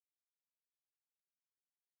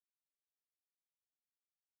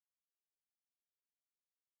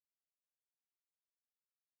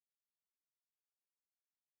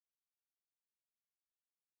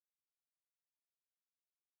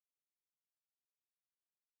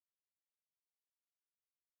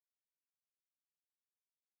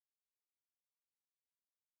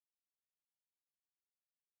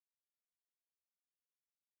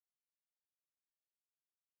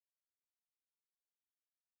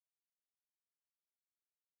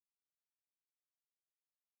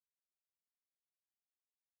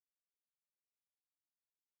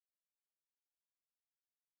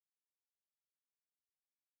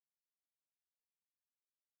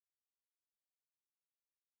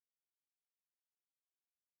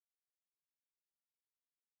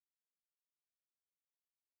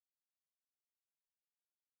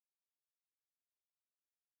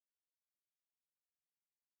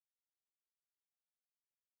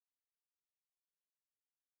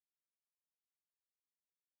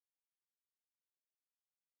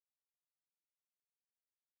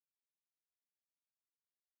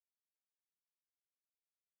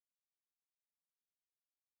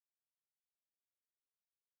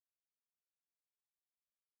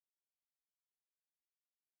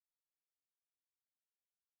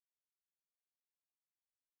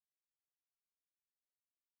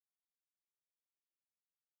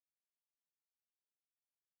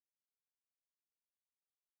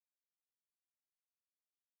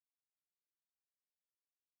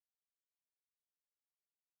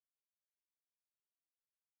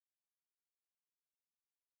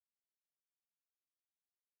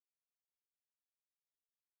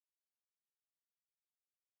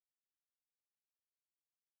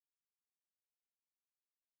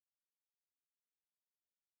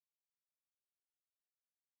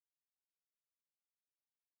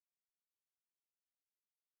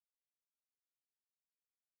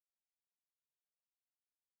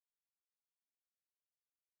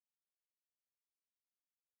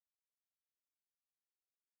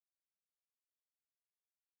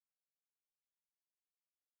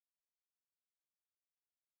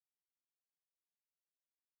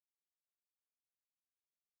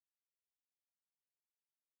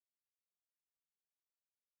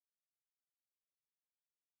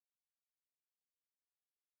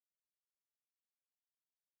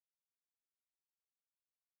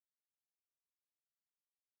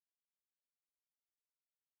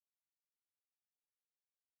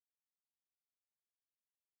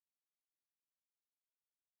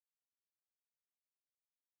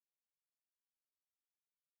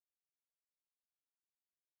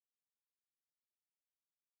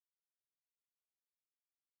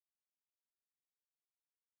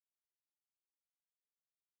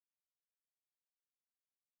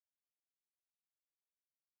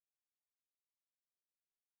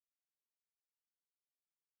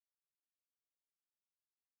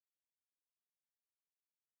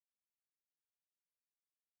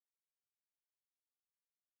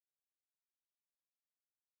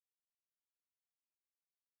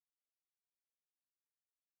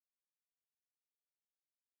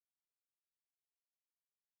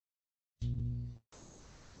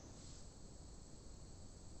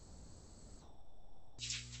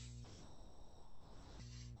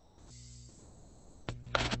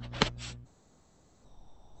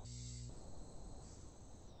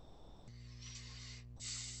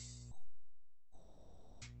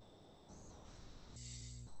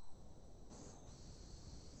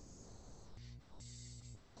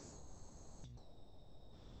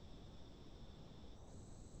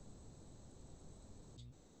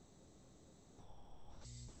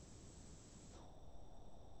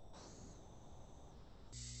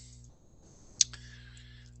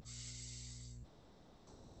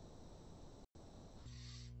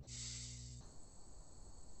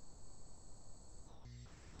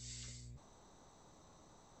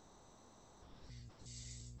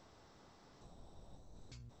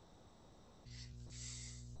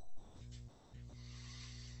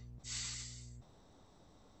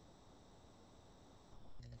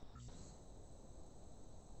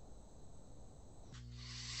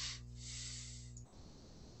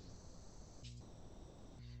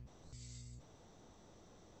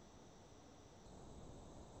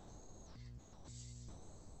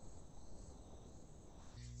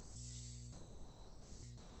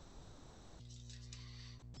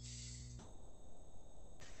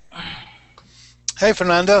Hey,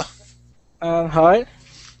 Fernando. Hi,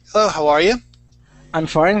 Hello, how are you? I'm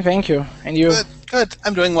fine, thank you. And you? Good, good.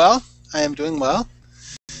 I'm doing well. I am doing well.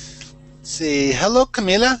 Let's see. Hello,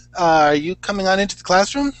 Camila. Are you coming on into the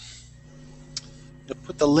classroom? To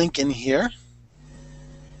put the link in here.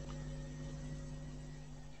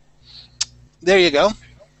 There you go.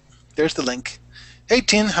 There's the link. Hey,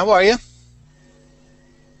 Tin, how are you?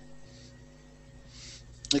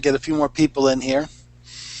 We get a few more people in here.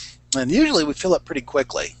 And usually we fill up pretty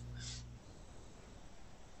quickly.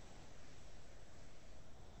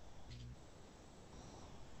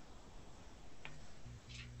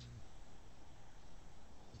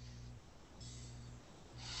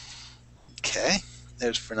 Okay.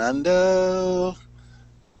 There's Fernando,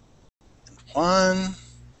 and Juan,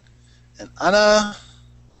 and Ana,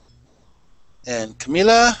 and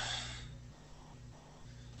Camila,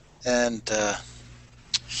 and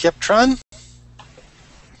Sheptron.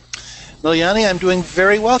 Liliani, I'm doing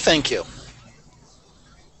very well, thank you.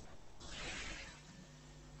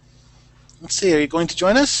 Let's see, are you going to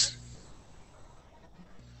join us?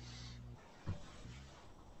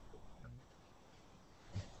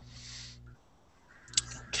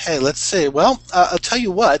 Okay, let's see. Well, I'll tell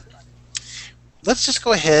you what. Let's just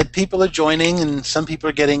go ahead. People are joining, and some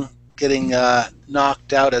people are getting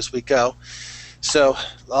knocked out as we go. So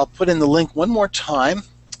I'll put in the link one more time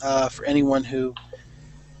for anyone who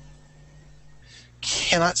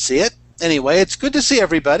cannot see it. Anyway, it's good to see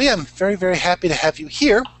everybody. I'm very, very happy to have you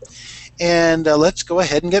here. And let's go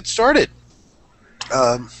ahead and get started.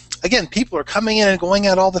 Again, people are coming in and going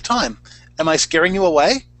out all the time. Am I scaring you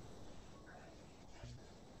away?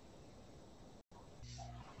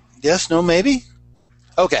 Yes, no, maybe?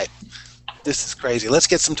 Okay. This is crazy. Let's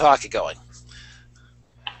get some talking going.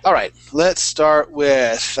 All right, let's start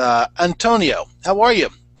with Antonio. How are you?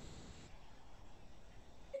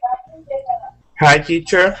 Hi,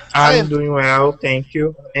 teacher. I I'm am, doing well, thank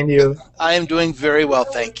you. And you? I am doing very well,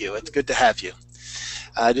 thank you. It's good to have you.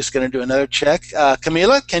 Just going to do another check.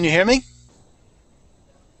 Camila, can you hear me?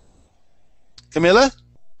 Camila?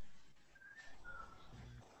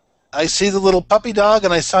 I see the little puppy dog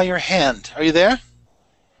and I saw your hand. Are you there?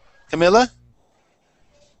 Camila?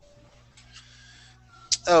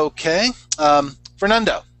 Okay.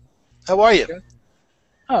 Fernando, how are you?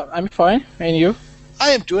 Oh, I'm fine. And you?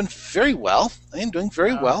 I am doing very well. I am doing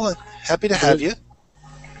very well. I'm happy to have you.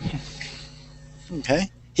 Okay.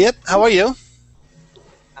 Yep, how are you?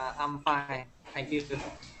 I'm fine. Thank you.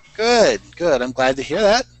 Good, good. I'm glad to hear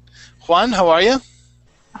that. Juan, how are you?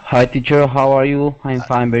 Hi teacher, how are you? I'm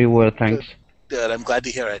fine, very well, thanks. Good, I'm glad to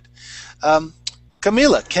hear it.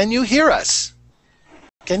 Camila, can you hear us?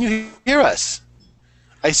 Can you hear us?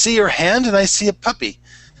 I see your hand and I see a puppy.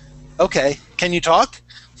 Okay, can you talk?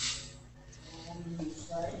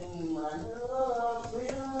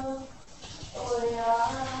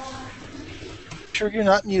 Sure you're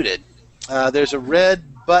not muted. There's a red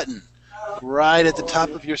button right at the top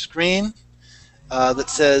of your screen that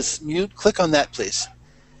says mute. Click on that, please.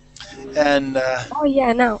 And Oh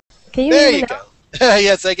yeah, now. Can you there hear me you now? go.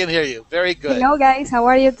 Yes, I can hear you. Very good. Hello guys, how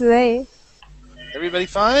are you today? Everybody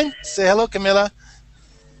fine? Say hello, Camila.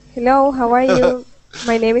 Hello, how are you?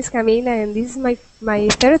 My name is Camila and this is my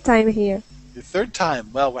third time here. Your third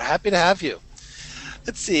time. Well, we're happy to have you.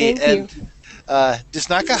 Let's see. Thank you.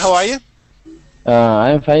 Disnaka, how are you?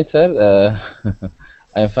 I'm fine, sir.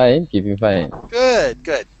 I'm fine, keeping fine. Good,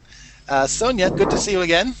 good. Sonia, good to see you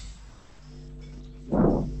again.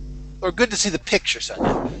 Or good to see the picture,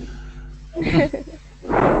 Sonia.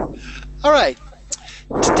 All right.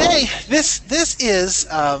 Today, this is,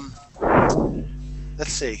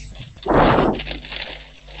 let's see.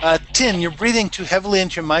 Tin, you're breathing too heavily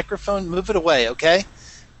into your microphone. Move it away, okay?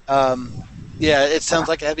 Yeah, it sounds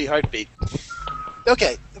like a heavy heartbeat.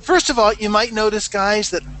 Okay, first of all, you might notice,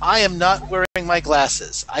 guys, that I am not wearing my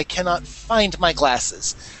glasses. I cannot find my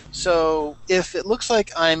glasses. So if it looks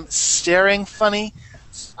like I'm staring funny,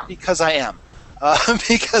 it's because I am.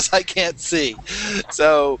 Because I can't see.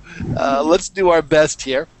 So let's do our best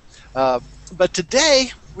here. But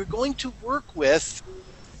today, we're going to work with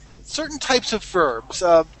certain types of verbs.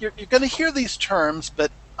 You're going to hear these terms,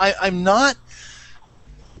 but I'm not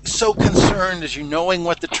so concerned as you knowing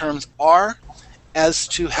what the terms are as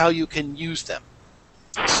to how you can use them.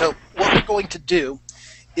 So what we're going to do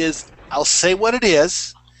is I'll say what it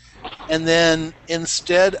is, and then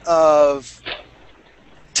instead of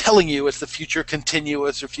telling you it's the future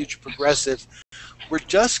continuous or future progressive, we're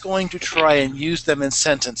just going to try and use them in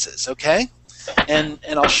sentences, okay? And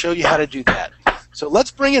I'll show you how to do that. So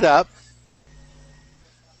let's bring it up.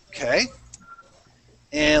 Okay.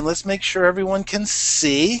 And let's make sure everyone can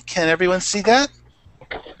see. Can everyone see that?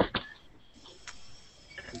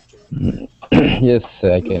 Yes,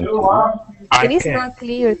 I can see. I It is can. not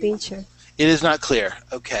clear, teacher. It is not clear.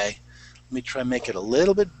 Okay. Let me try and make it a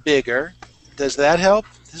little bit bigger. Does that help?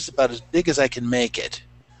 This is about as big as I can make it.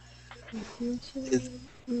 Is, Future.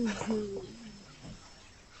 Mhm.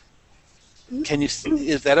 can you?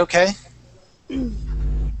 Is that okay?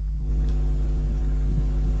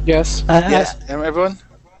 Yes. Yeah, everyone.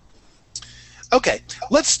 Okay,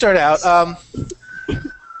 let's start out.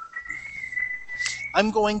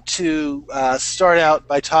 I'm going to start out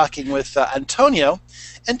by talking with Antonio.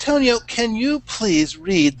 Antonio, can you please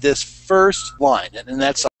read this first line, and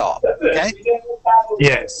that's all. Okay.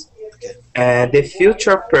 Yes. Okay. The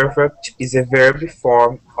future perfect is a verb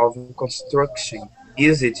form of construction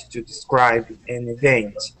used to describe an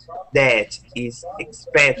event that is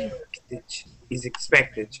expected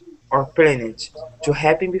or planned to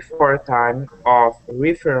happen before a time of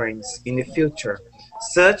reference in the future,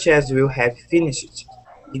 such as will have finished.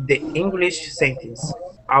 In the English sentence,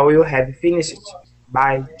 I will have finished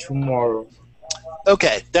by tomorrow.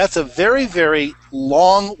 Okay, that's a very, very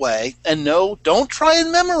long way, and no, don't try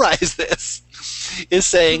and memorize this. Is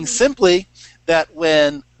saying simply that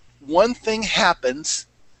when one thing happens,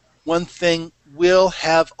 one thing will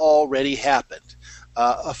have already happened.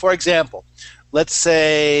 For example, let's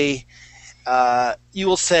say you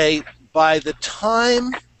will say, by the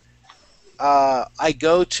time I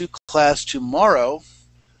go to class tomorrow,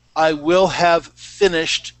 I will have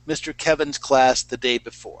finished Mr. Kevin's class the day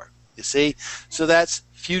before. You see? So that's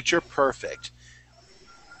future perfect.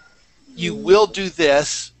 You will do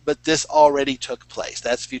this, but this already took place.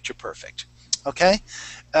 That's future perfect. Okay?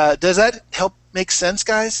 Does that help make sense,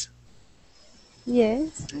 guys?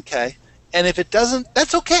 Yes. Okay. And if it doesn't,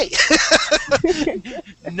 that's okay.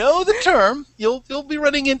 Know the term. You'll be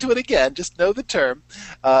running into it again. Just know the term.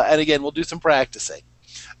 And again, we'll do some practicing.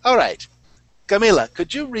 All right. Camila,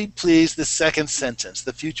 could you read, please, the second sentence,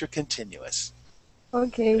 the future continuous?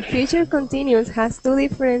 Okay. Future continuous has two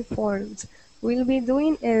different forms. Will be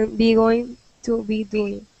doing and be going to be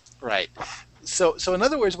doing. Right. So in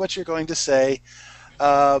other words, what you're going to say,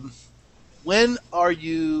 um, when are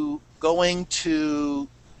you going to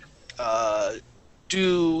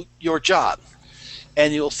do your job?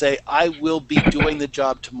 And you'll say, I will be doing the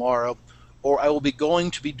job tomorrow, or I will be going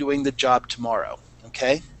to be doing the job tomorrow.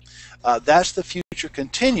 Okay? That's the future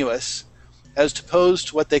continuous, as opposed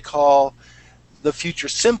to what they call the future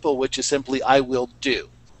simple, which is simply I will do.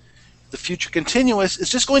 The future continuous is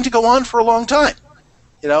just going to go on for a long time.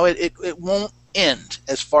 You know, it won't end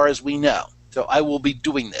as far as we know. So I will be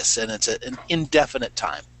doing this, and it's an indefinite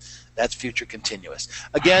time. That's future continuous.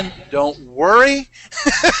 Again, don't worry.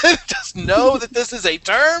 Just know that this is a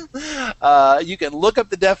term. You can look up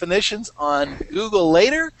the definitions on Google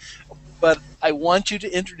later, but I want you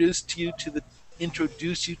to introduce you to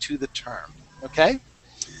the term. Okay?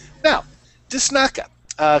 Now, Disnaka,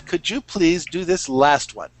 could you please do this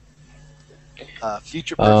last one?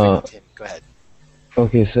 Future perfect continuous. Go ahead.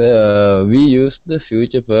 Okay, so we use the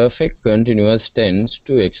future perfect continuous tense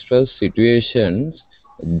to express situations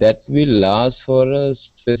that will last for a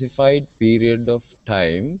specified period of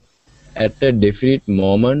time at a definite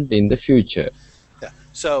moment in the future. Yeah.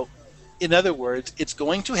 So, in other words, it's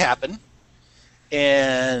going to happen,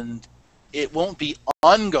 and it won't be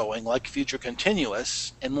ongoing like future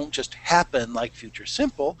continuous, and won't just happen like future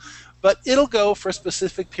simple, but it'll go for a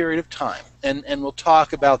specific period of time, and we'll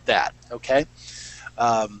talk about that. Okay.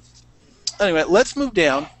 Anyway, let's move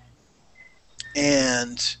down,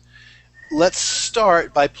 and let's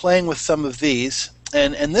start by playing with some of these.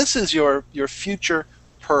 And this is your future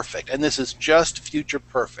perfect, and this is just future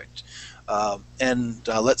perfect.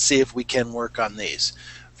 Let's see if we can work on these.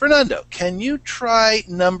 Fernando, can you try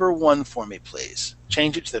number 1 for me, please?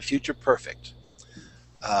 Change it to the future perfect.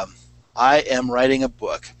 I am writing a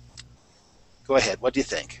book. Go ahead. What do you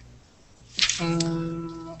think?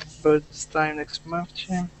 But this time next month,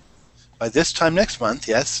 yeah. By this time next month,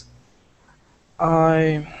 yes.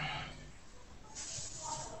 I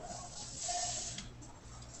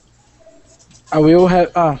will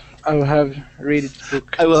have I will have read the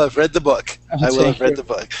book. I will have read the book. I will have read the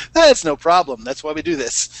book. That's no problem. That's why we do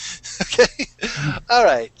this. Okay. All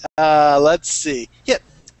right. Let's see. Yep.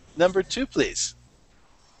 Number 2, please.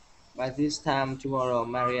 By this time tomorrow,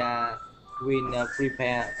 Maria will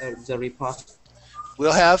prepare the report.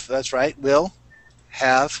 Will have. That's right. Will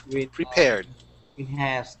have Will prepared. will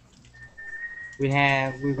has we will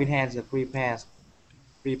have the prepared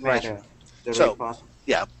Right. the So, report.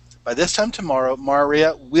 yeah. By this time tomorrow,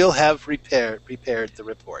 Maria will have prepared the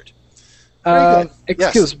report. Very good.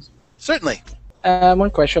 Excuse me. Certainly. One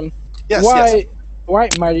question. Yes. Why Yes. why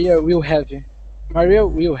Maria will have? Maria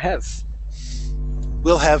will has.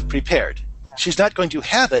 will have prepared. She's not going to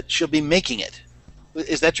have it, she'll be making it.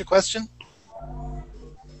 Is that your question?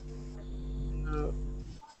 No,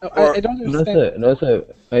 Or- I don't No, understand. sir. No, sir.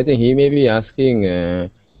 I think he may be asking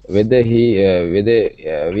whether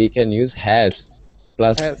we can use has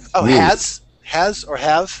plus Has. Oh, will. has or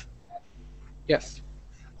have? Yes.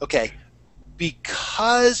 Okay.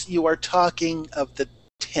 Because you are talking of the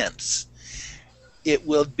tense, it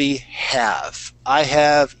will be have. I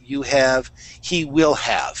have, you have, he will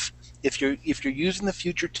have. If you're using the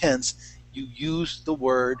future tense, you use the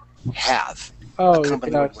word have. Oh, you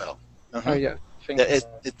Accompany the word cannot. will. Oh, yeah. Thank you.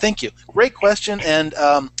 Thank you. Great question, and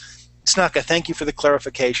Snaka, thank you for the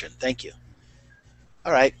clarification. Thank you.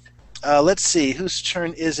 All right. Let's see. Whose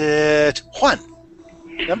turn is it? Juan.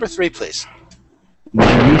 Number 3, please. By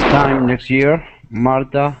this time next year,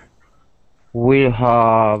 Martha will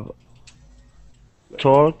have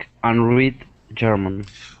talk and read German.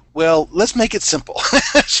 Well, let's make it simple.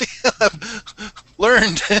 She'll have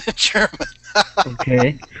learned German.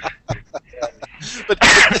 Okay. But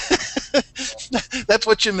that's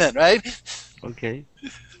what you meant, right? Okay.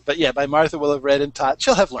 But yeah, by Martha will have read and taught.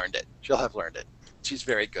 She'll have learned it. She'll have learned it. She's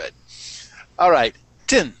very good. All right.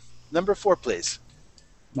 Tin, number 4, please.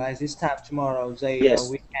 By this time tomorrow, they Yes.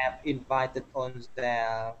 will have invited on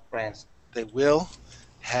their friends. They will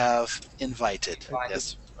have invited. Invited.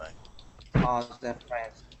 Yes, right. All their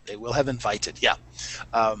friends. They will have invited. Yeah.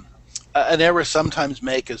 An error sometimes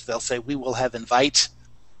make is they'll say we will have invite,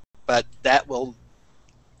 but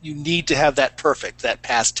you need to have that perfect, that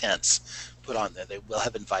past tense put on there. They will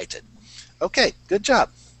have invited. Okay, good job.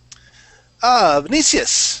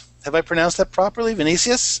 Vinicius. Have I pronounced that properly?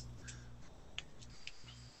 Vinicius?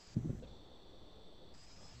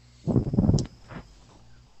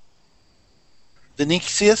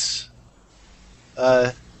 Vinicius?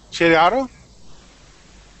 Chiriaro?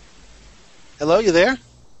 Hello, you there?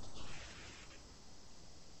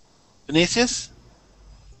 Vinicius?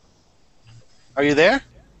 Are you there?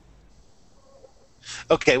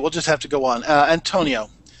 Okay, we'll just have to go on. Antonio,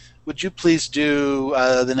 would you please do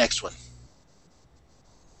the next one?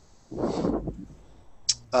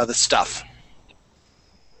 The stuff.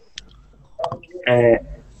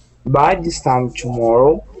 By this time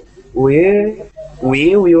tomorrow, we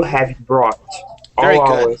will have brought Very all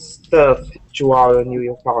good. our stuff to our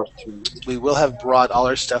new apartment. We will have brought all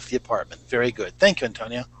our stuff to the apartment. Very good. Thank you,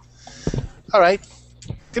 Antonio. All right.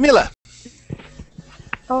 Camila.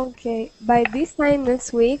 Okay, by this time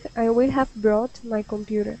next week, I will have brought my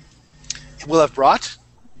computer. Will have brought.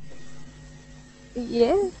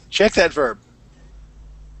 Yes, Check that verb.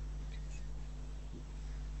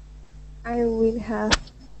 I will have.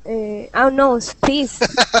 Oh no, please.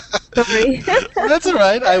 Sorry. That's all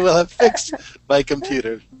right. I will have fixed my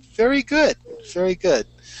computer. Very good. Very good.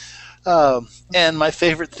 And my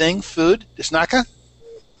favorite thing, food. Isnaka?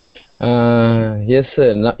 Yes,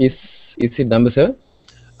 sir. Is it number 7?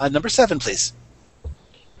 Number 7, please.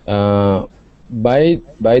 By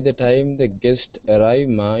the time the guest arrive,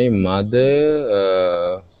 my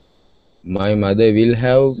mother will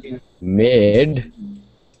have made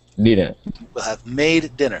dinner. We'll have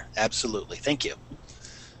made dinner. Absolutely. Thank you.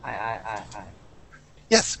 I.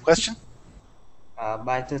 Yes, question?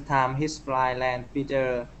 By the time his flight land,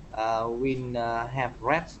 Peter will have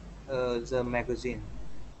read the magazine.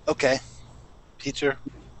 Okay. Peter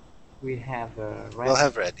We have read. will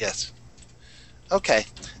have read, yes. Okay.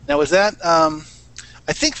 Now, was that,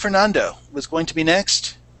 I think Fernando was going to be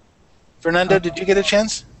next. Fernando, did you get a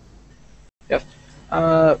chance? Yes.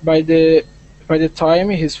 By the time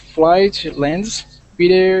his flight lands,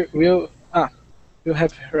 Peter will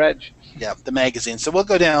have read. Yeah, the magazine. So we'll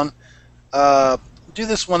go down. Do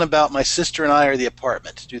this one about my sister and I or the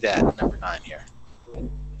apartment. Do that, number 9 here.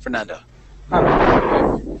 Fernando.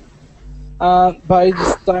 By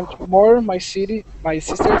this time tomorrow, my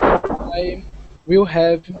sister and I will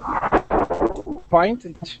have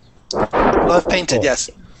painted. We'll have painted, yes.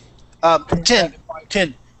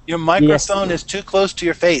 Tin, your microphone is too close to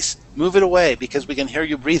your face. Move it away because we can hear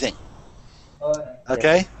you breathing.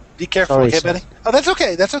 Okay? Be careful, Sorry, okay, sir. buddy? Oh, that's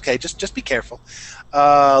okay. That's okay. Just be careful.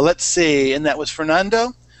 Let's see. And that was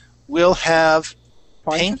Fernando. We'll have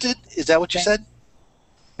painted. Is that what you said?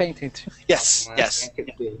 Painted. Yes, yes.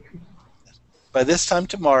 By this time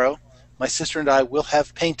tomorrow, my sister and I will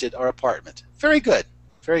have painted our apartment. Very good.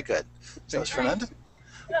 Very good. So that was Fernando.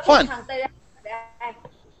 Juan.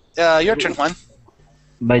 Your turn, Juan.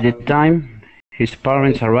 By the time his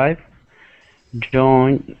parents arrive,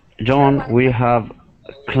 John will have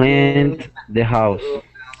cleaned the house.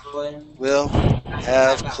 Will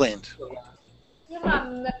have cleaned.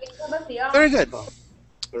 Very good.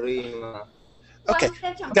 Okay,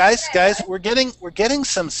 guys, we're getting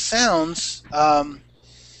some sounds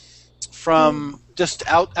from just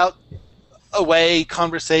out away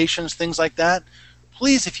conversations, things like that.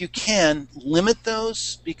 Please, if you can, limit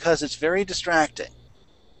those because it's very distracting.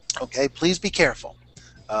 Okay, please be careful.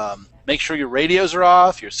 Make sure your radios are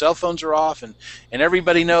off, your cell phones are off, and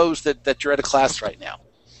everybody knows that you're at a class right now.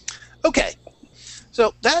 Okay,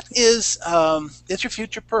 so that is your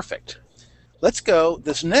future perfect. Let's go.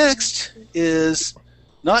 This next is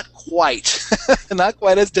not quite not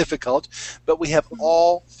quite as difficult, but we have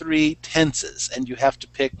all three tenses, and you have to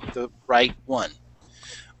pick the right one.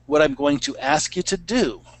 What I'm going to ask you to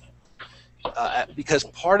do, because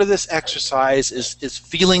part of this exercise is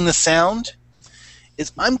feeling the sound,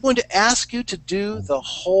 is I'm going to ask you to do the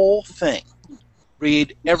whole thing,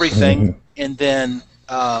 read everything, and then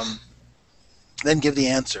give the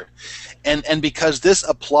answer. And because this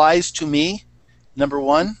applies to me, number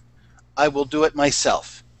one, I will do it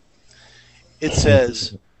myself. It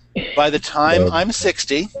says, by the time I'm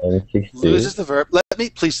 60, loses the verb.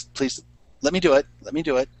 Please, let me do it. Let me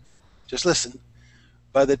do it. Just listen.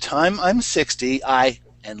 By the time I'm 60,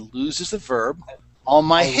 and loses the verb, all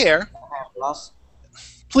my hair. Lost.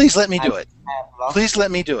 Please let me do it. Please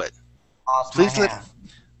let me do it. Please let.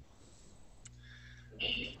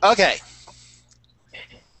 Okay.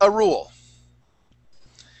 A rule.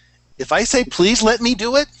 If I say, please let me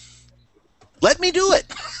do it, let me do it.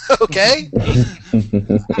 Okay?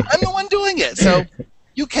 I'm the one doing it. So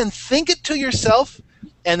you can think it to yourself,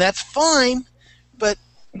 and that's fine, but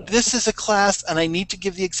this is a class, and I need to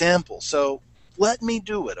give the example. So let me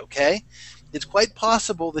do it, okay? It's quite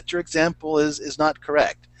possible that your example is not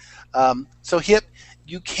correct. So Hip,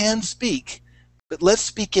 you can speak, but let's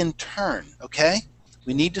speak in turn, okay?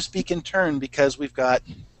 We need to speak in turn because we've got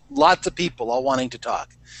lots of people all wanting to talk.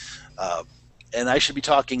 And I should be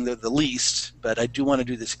talking the least, but I do want to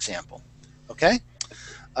do this example, okay?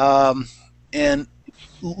 And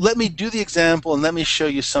let me do the example, and let me show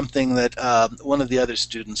you something that one of the other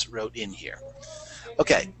students wrote in here.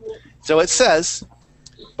 Okay, so it says,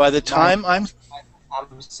 by the time I'm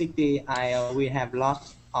 60, I will have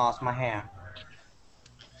lost all my hair.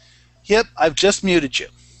 Yep, I've just muted you.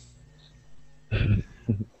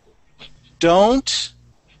 Don't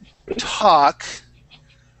talk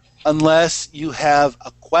unless you have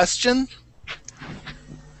a question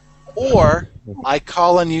or I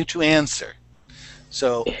call on you to answer.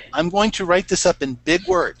 So I'm going to write this up in big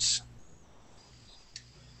words.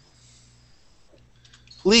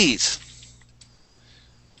 Please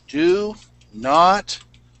do not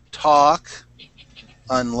talk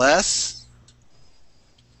unless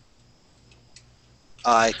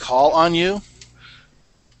I call on you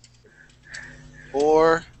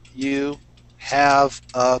or you have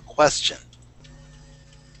a question.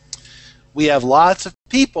 We have lots of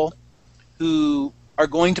people who are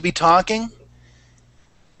going to be talking,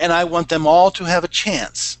 and I want them all to have a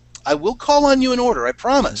chance. I will call on you in order, I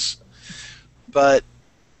promise, but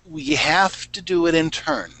we have to do it in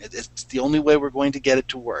turn. It's the only way we're going to get it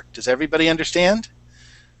to work. Does everybody understand?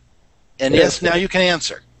 And yes, now you can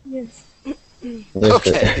answer. Yes.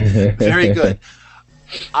 Okay, very good.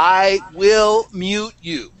 I will mute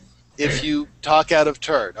you if you talk out of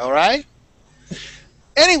turn, all right?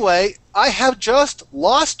 Anyway, I have just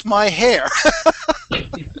lost my hair.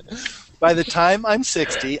 By the time I'm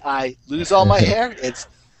 60, I lose all my hair. It's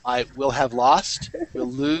I will have lost,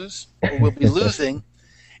 will lose, or will be losing.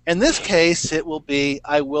 In this case, it will be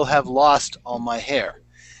I will have lost all my hair.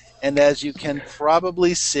 And as you can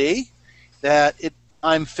probably see, that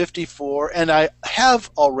I'm 54, and I have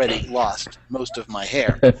already lost most of my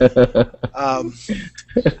hair.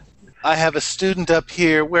 I have a student up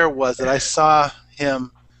here. Where was it? I saw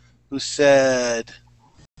him who said,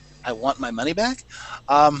 I want my money back.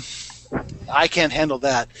 I can't handle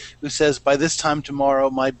that. Who says, by this time tomorrow,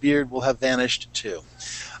 my beard will have vanished too.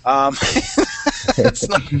 That's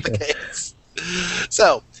not the case.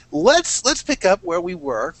 So let's pick up where we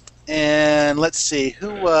were, and let's see who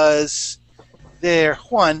was there.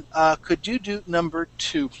 Juan, could you do number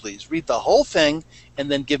 2, please? Read the whole thing and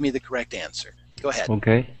then give me the correct answer. Go ahead.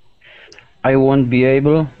 Okay. I won't be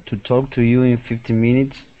able to talk to you in 15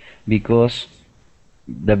 minutes because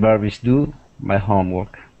the verb is do my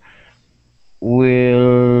homework.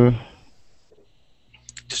 Will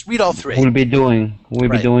Just read all 3. be doing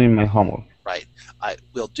my homework. Right. I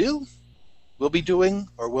will do, will be doing,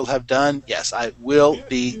 or will have done. Yes, I will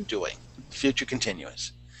be doing. Future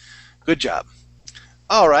continuous. Good job.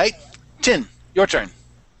 All right. Tin, your turn.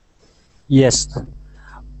 Yes.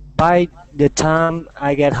 By the time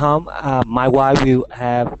I get home, my wife will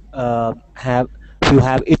have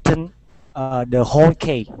eaten The whole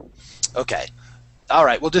cake. Okay. All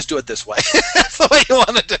right, we'll just do it this way. That's the way you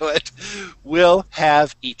want to do it. Will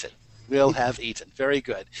have eaten. Will have eaten. Very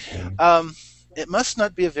good. It must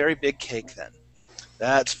not be a very big cake then.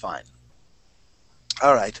 That's fine.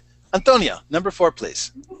 All right. Antonio, number 4,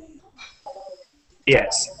 please.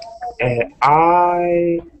 Yes.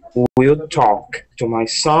 I will talk to my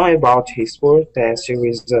son about his poor test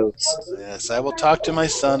results. Yes, I will talk to my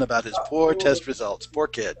son about his poor test results. Poor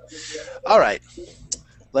kid. All right.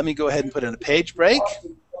 Let me go ahead and put in a page break,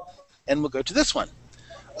 and we'll go to this one.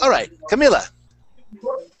 All right, Camila.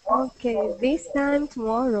 Okay, this time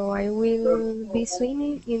tomorrow I will be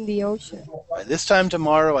swimming in the ocean. By this time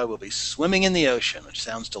tomorrow, I will be swimming in the ocean, which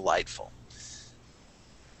sounds delightful.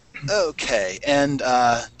 Okay, and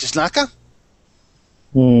Jisnaka?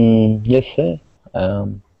 Yes, sir.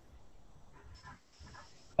 Um,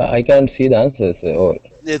 I can't see the answers. All.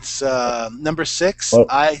 It's number 6. Or,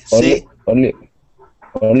 I see.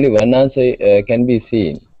 only one answer can be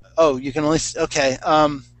seen. Oh, you can only. Okay.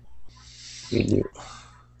 Will you?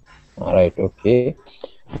 All right. Okay.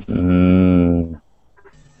 Mm,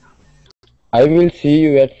 I will see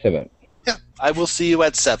you at 7. Yeah, I will see you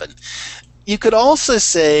at 7. You could also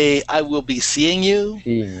say I will be seeing you,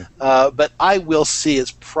 but I will see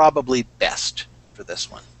is probably best for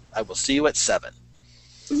this one. I will see you at 7.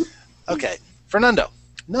 Okay, Fernando,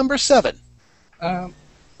 number 7.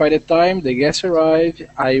 By the time the guests arrive,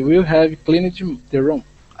 I will have cleaned the room.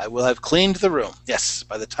 I will have cleaned the room. Yes,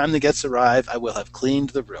 by the time the guests arrive, I will have cleaned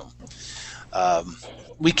the room.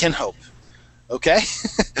 We can hope. Okay?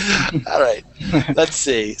 All right. Let's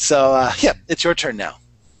see. So, yeah, it's your turn now.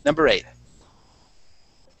 Number 8.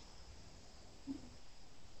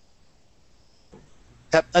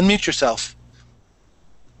 Yep, unmute yourself.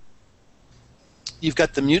 You've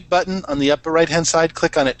got the mute button on the upper right-hand side.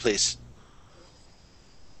 Click on it, please.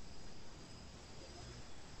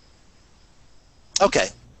 Okay.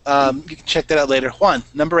 You can check that out later. Juan,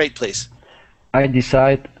 number 8, please. I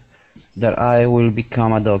decide that I will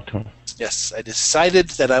become a doctor. Yes, I decided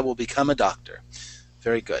that I will become a doctor.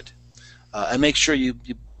 Very good. And make sure you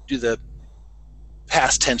do the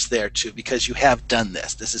past tense there, too, because you have done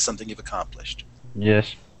this. This is something you've accomplished.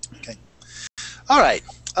 Yes. Okay. All right.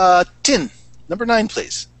 Tin, number 9,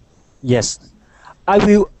 please. Yes, I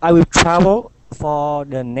will travel for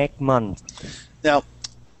the next month. Now,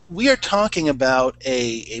 we are talking about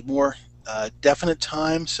a more definite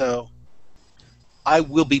time, so I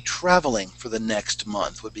will be traveling for the next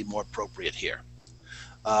month would be more appropriate here.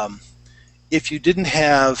 If you didn't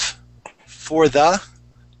have for the,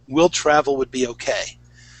 will travel would be okay.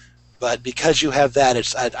 But because you have that,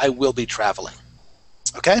 it's I will be traveling.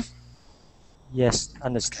 Okay? Yes,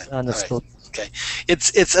 understood. Right. Okay.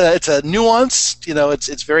 It's a nuance. You know,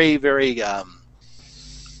 it's very very.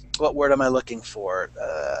 What word am I looking for?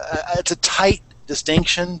 It's a tight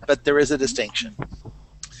distinction, but there is a distinction.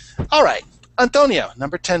 All right, Antonio,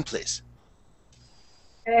 number 10, please.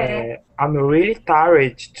 I'm really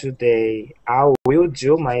tired today. I will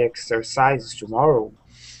do my exercise tomorrow.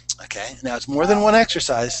 Okay. Now it's more than one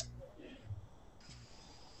exercise.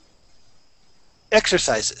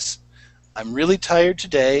 Exercises. I'm really tired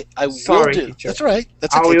today. I will do. Teacher. That's right.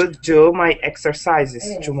 That's I okay. will do my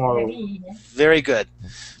exercises tomorrow. Very good.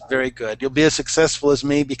 Very good. You'll be as successful as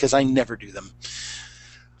me because I never do them.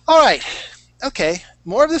 All right. Okay.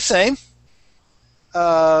 More of the same.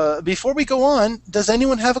 Before we go on, does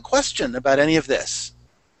anyone have a question about any of this?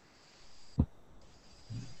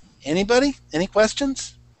 Anybody? Any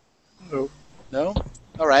questions? No. No?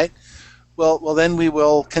 All right. Well, then we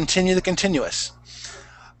will continue the continuous.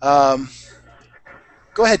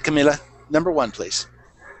 Go ahead, Camila. Number 1, please.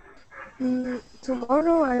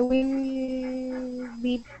 Tomorrow I will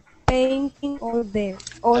be painting all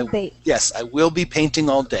day. Yes, I will be painting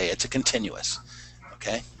all day. It's a continuous.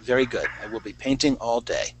 Okay, very good. I will be painting all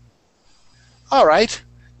day. All right.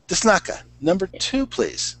 Disnaka, number 2,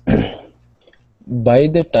 please. By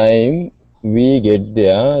the time we get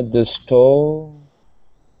there, the store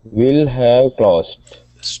will have closed.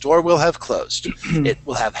 The store will have closed. It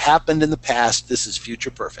will have happened in the past. This is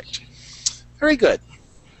future perfect. Very good.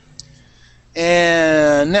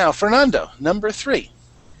 And now, Fernando, number 3.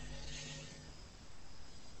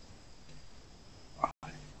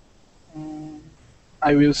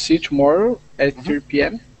 I will see you tomorrow at 3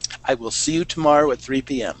 p.m. I will see you tomorrow at 3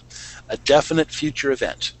 p.m. A definite future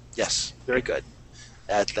event. Yes, very good.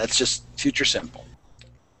 That's just future simple.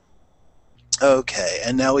 Okay,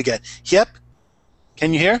 and now we get Yep.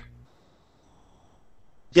 Can you hear?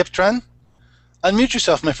 Yep, Tran? Unmute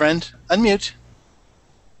yourself, my friend. Unmute.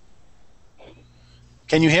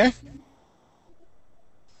 Can you hear?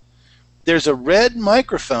 there's a red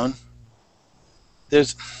microphone.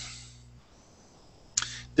 There's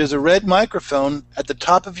a red microphone at the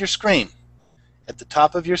top of your screen. At the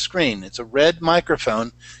top of your screen, it's a red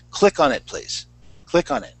microphone. Click on it, please. Click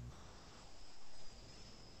on it.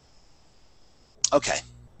 Okay.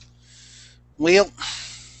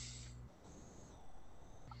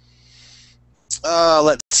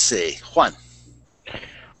 Let's see. Juan.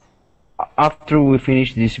 After we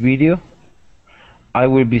finish this video, I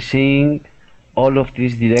will be seeing all of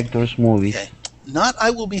these director's movies. Okay. Not I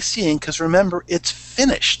will be seeing, because remember, it's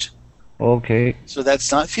finished. Okay. So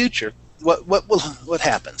that's not future. What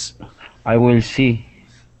happens? I will see.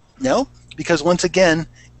 No, because once again,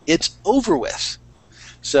 it's over with.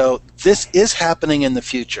 So this is happening in the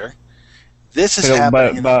future. This is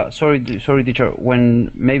happening. But sorry, teacher.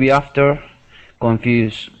 When maybe after,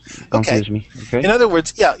 confuse me. Okay. In other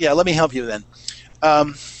words, yeah. Let me help you then.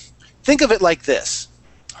 Think of it like this.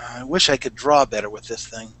 I wish I could draw better with this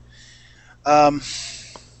thing.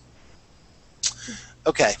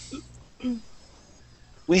 Okay.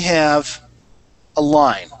 We have a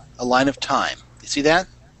line of time. You see that?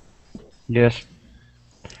 Yes.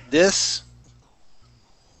 This.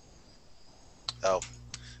 Oh,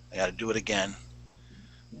 I got to do it again.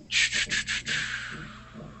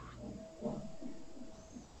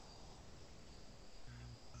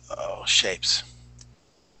 Oh, shapes.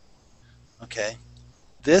 Okay.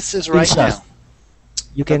 This is right now.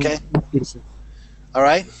 You can. Okay. All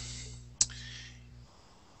right.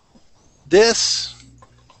 This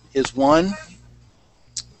is one,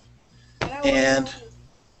 and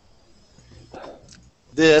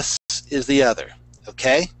this is the other.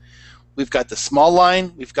 Okay. We've got the small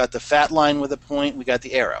line, we've got the fat line with a point, we got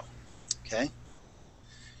the arrow. Okay.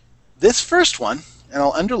 This first one, and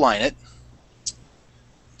I'll underline it.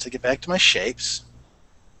 Take it back to my shapes.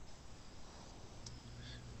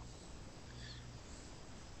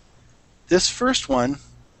 This first one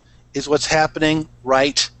is what's happening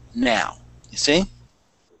right now. You see?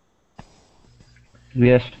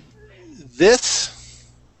 Yes. This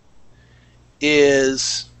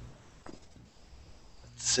is,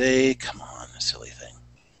 let's see, come on, silly thing.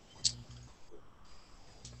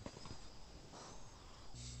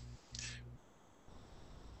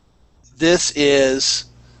 This is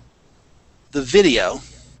the video,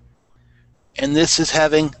 and this is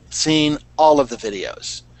having seen all of the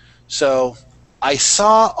videos. So I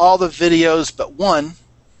saw all the videos but one.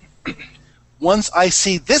 Once I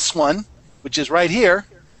see this one, which is right here,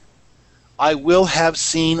 I will have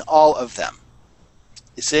seen all of them.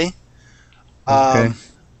 You see? Okay.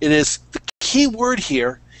 It is, the key word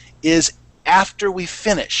here is after we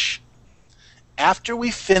finish. After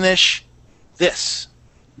we finish this,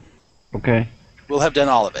 Okay. we'll have done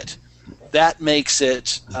all of it. That makes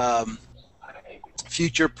it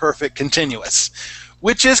future perfect continuous,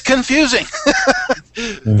 which is confusing.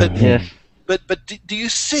 Yes. But do you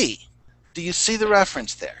see? Do you see the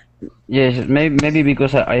reference there? Yes. Maybe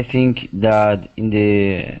because I think that in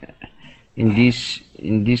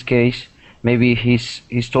this case, maybe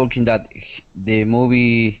he's talking that the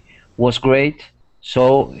movie was great,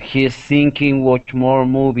 so he's thinking watch more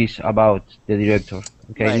movies about the director.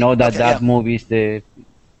 Okay. Right. Know that Okay, that yeah. movie is the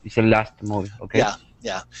last movie. Okay.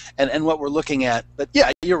 Yeah. And what we're looking at, but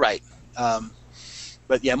yeah, you're right.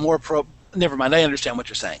 But yeah, never mind, I understand what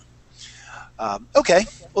you're saying. Okay,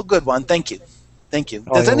 well, good one. Thank you. Does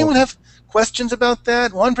you're anyone have questions about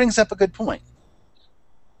that? One brings up a good point.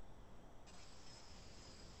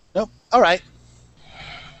 Nope. All right.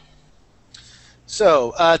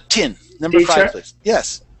 So, Tin, number Teacher? 5, please.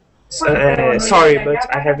 Yes. Sorry,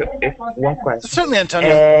 but I have one question. Certainly,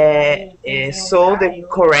 Antonio. So the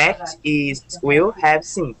correct is will have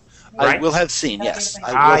seen, right? I will have seen, yes.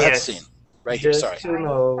 I will have yes. seen. Right here, Just sorry. to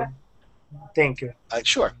know. Thank you.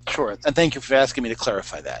 Sure. And thank you for asking me to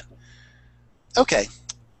clarify that. Okay.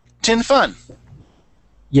 Tin Fun.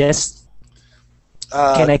 Yes.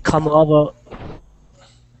 Can I come over?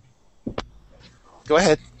 Go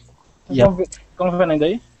ahead. Yeah.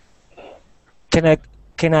 Can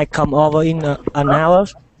I come over in an hour?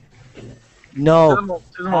 No.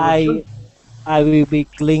 I will be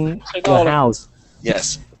cleaning the house.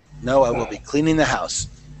 Yes. No, I will be cleaning the house.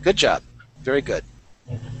 Good job. Very good.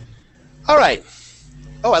 All right.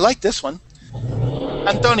 Oh, I like this one.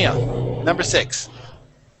 Antonio, number 6.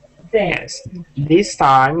 Yes. This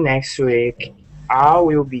time next week, I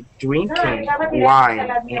will be drinking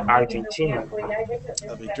wine in Argentina.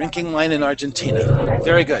 I'll be drinking wine in Argentina.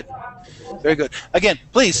 Very good. Very good. Again,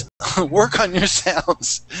 please work on your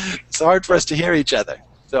sounds. It's hard for us to hear each other.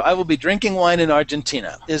 So I will be drinking wine in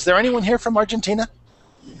Argentina. Is there anyone here from Argentina?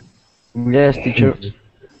 Yes, teacher.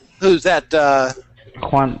 Who's that?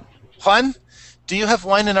 Juan. Juan? Do you have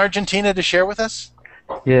wine in Argentina to share with us?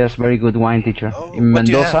 Yes, very good wine teacher. Oh, In what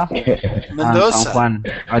do you Mendoza have? and Mendoza. San Juan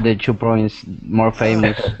are the two provinces more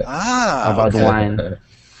famous about Okay. wine.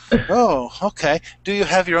 Oh, okay. Do you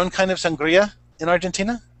have your own kind of sangria in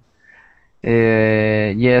Argentina?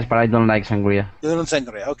 Yes, but I don't like sangria. You don't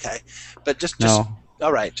sangria, okay. But just No.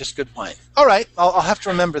 all right, just good wine. All right, I'll have to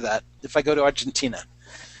remember that if I go to Argentina.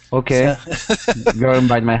 Okay. So- Go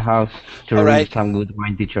invite my house to All read right. some good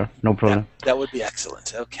wine teacher. No problem. That would be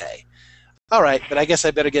excellent. Okay. All right, but I guess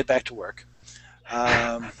I better get back to work.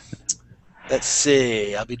 Let's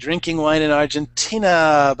see. I'll be drinking wine in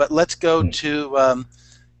Argentina, but let's go to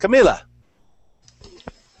Camila.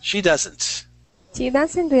 She doesn't. She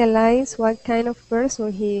doesn't realize what kind of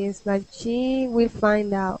person he is, but she will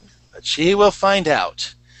find out. But she will find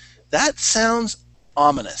out. That sounds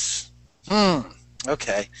ominous.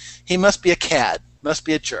 Okay. He must be a cad. Must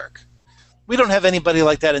be a jerk. We don't have anybody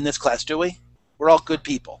like that in this class, do we? We're all good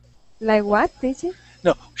people. Like what, teacher?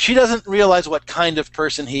 No, she doesn't realize what kind of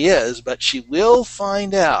person he is, but she will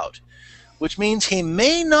find out, which means he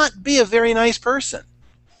may not be a very nice person.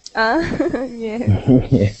 Yeah.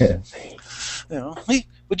 Yeah. You know,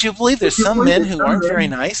 would you believe there's some men who aren't very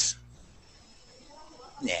nice?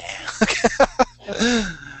 Nah.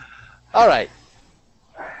 All right.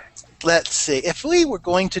 Let's see. If we were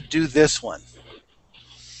going to do this one,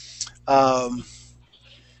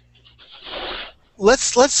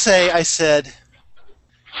 let's say I said,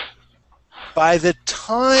 by the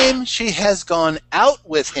time she has gone out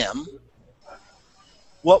with him,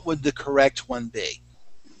 what would the correct one be?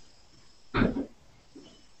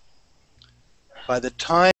 By the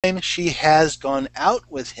time she has gone out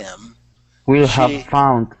with him, Will she- have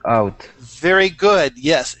found out. very good.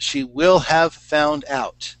 Yes, she will have found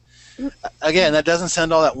out. Again, that doesn't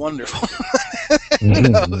sound all that wonderful. Who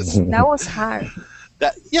knows? That was hard.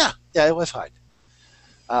 Yeah, it was hard.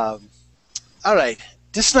 All right,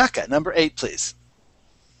 Disnaka, number 8, please.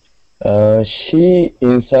 She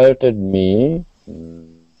insulted me.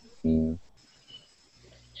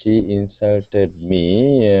 She insulted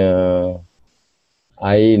me.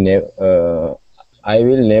 I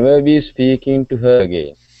will never be speaking to her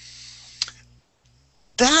again.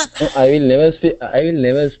 That. No, I will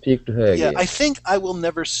never speak to her Yeah, again. I think I will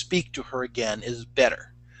never speak to her again is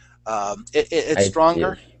better. It's I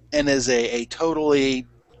stronger see. and is a totally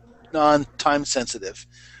non-time sensitive.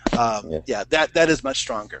 Yes. Yeah, that is much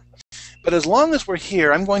stronger. But as long as we're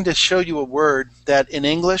here, I'm going to show you a word that in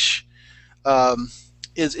English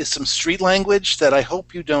is some street language that I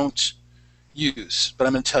hope you don't use, but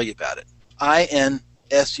I'm going to tell you about it.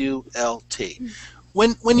 INSULT.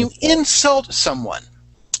 When you insult someone,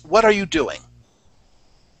 what are you doing?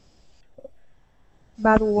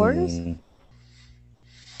 Bad words?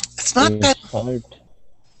 It's not bad. Insult.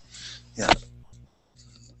 Yeah.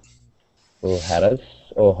 Or harass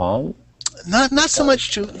or harm. Not so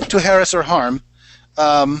much to harass or harm.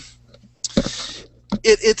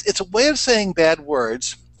 It's a way of saying bad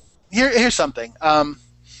words. Here's something.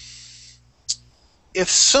 If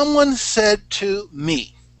someone said to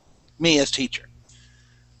me as teacher,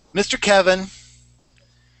 Mr. Kevin,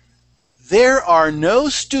 there are no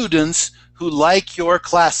students who like your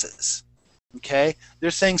classes. Okay? They're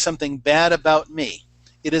saying something bad about me.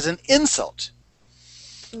 It is an insult.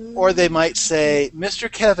 Or they might say, Mr.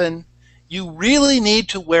 Kevin, you really need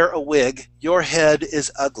to wear a wig. Your head is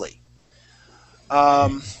ugly.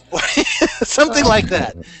 Something like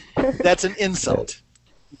that. That's an insult.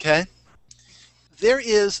 Okay? There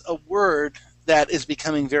is a word that is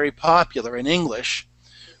becoming very popular in English,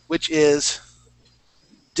 which is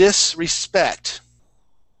disrespect.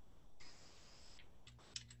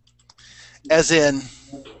 As in,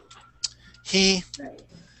 he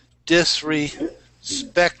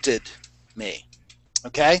disrespected me.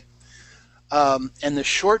 Okay? And the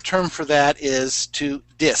short term for that is to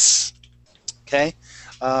diss. Okay?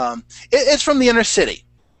 It's from the inner city.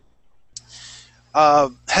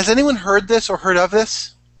 Has anyone heard this or heard of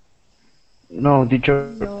this? No,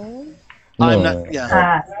 teacher. No. I'm No. not.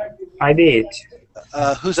 Yeah. I did.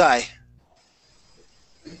 Who's I?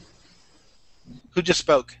 Who just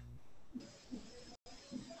spoke?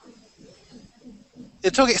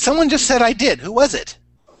 It's okay. Someone just said I did. Who was it?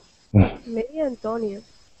 Maybe Antonio.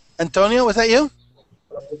 Antonio, was that you?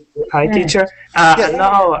 Hi, teacher. Yeah.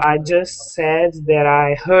 No, I just said that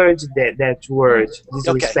I heard that word,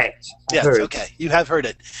 disrespect. I Yes. heard. Okay. You have heard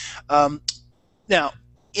it. Now,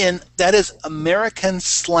 that is American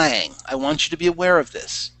slang. I want you to be aware of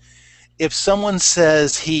this. If someone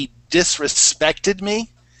says he disrespected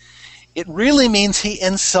me, it really means he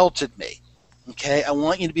insulted me. Okay, I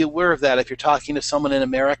want you to be aware of that if you're talking to someone in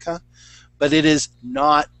America, but it is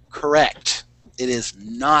not correct. It is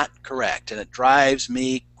not correct, and it drives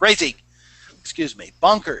me crazy. Excuse me,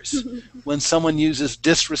 bonkers, when someone uses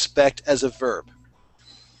disrespect as a verb.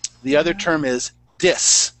 The other term is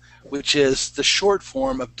dis, which is the short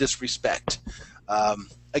form of disrespect.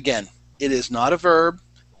 Again, it is not a verb,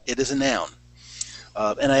 it is a noun.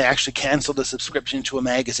 And I actually canceled a subscription to a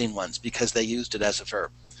magazine once because they used it as a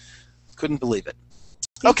verb. Couldn't believe it.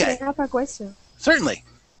 Okay. I have a question. Certainly.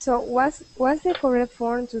 So was the correct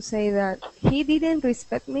form to say that he didn't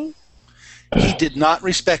respect me? He did not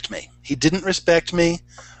respect me. He didn't respect me,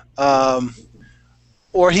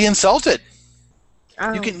 or he insulted.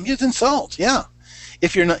 Oh. You can use insult, yeah.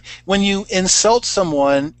 If you're not, when you insult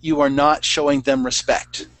someone, you are not showing them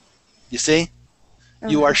respect. You see?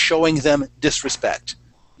 You are showing them disrespect.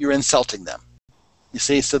 You're insulting them. You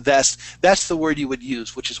see? So that's the word you would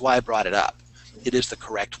use, which is why I brought it up. It is the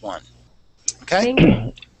correct one. Okay? Thank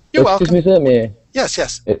you. You're welcome. Excuse me, sir. May Yes,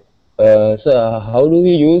 yes. sir, how do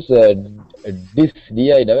we use this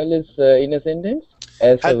DISS in a sentence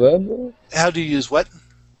as a verb? How do you use what?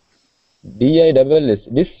 DISS.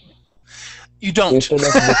 This. You don't. Instead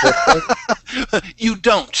of disrespect? You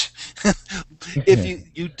don't. If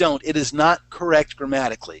you don't, it is not correct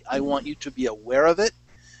grammatically. I want you to be aware of it,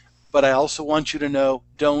 but I also want you to know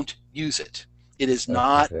don't use it. It is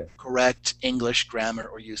not correct English grammar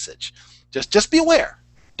or usage. Just be aware.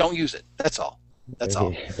 Don't use it. That's all. That's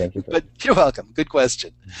all. Thank you, sir. But you're welcome. Good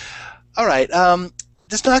question. All right.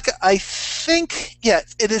 Desnaka, I think, yeah,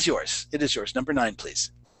 it is yours. It is yours. Number 9,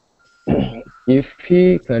 please. If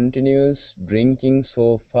he continues drinking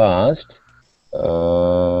so fast,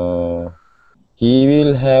 he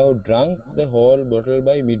will have drunk the whole bottle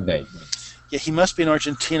by midnight. Yeah, he must be in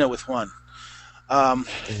Argentina with one.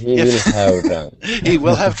 He will have drunk. He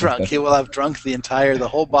will have drunk. He will have drunk the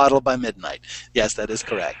whole bottle by midnight. Yes, that is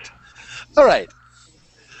correct. All right.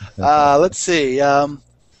 Let's see.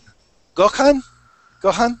 Gohan,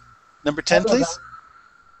 number 10, please.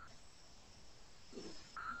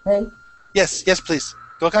 Hey. Yes, please.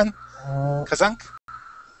 Gohan? Kazank?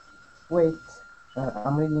 Wait,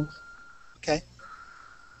 I'm reading. Okay.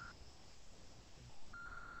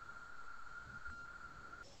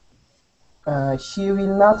 She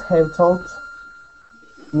will not have told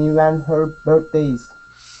me when her birthday is.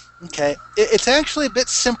 Okay. It's actually a bit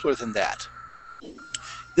simpler than that.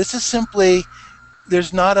 This is simply,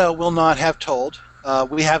 there's not a will not have told.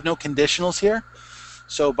 We have no conditionals here.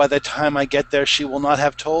 So by the time I get there, she will not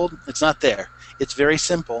have told. It's not there. It's very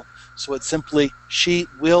simple. So it's simply, she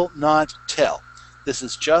will not tell. This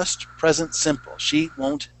is just present simple. She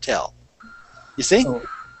won't tell. You see? Oh.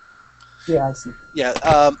 Yeah, I see.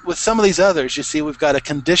 Yeah. With some of these others, you see we've got a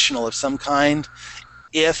conditional of some kind.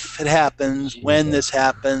 If it happens, when this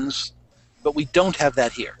happens. But we don't have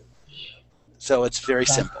that here. So it's very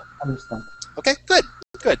simple. Understand. Okay, good.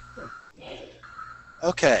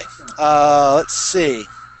 Okay, let's see.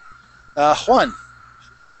 Juan,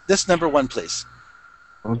 this number 1, please.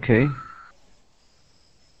 Okay.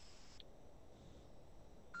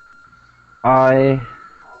 I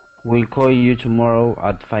will call you tomorrow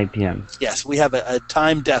at 5 p.m. Yes, we have a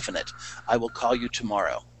time definite. I will call you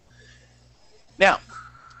tomorrow. Now,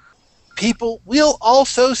 people will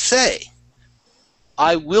also say,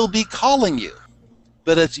 I will be calling you,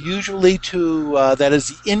 but it's usually that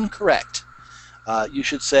is incorrect. You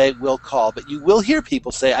should say will call, but you will hear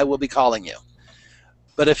people say I will be calling you.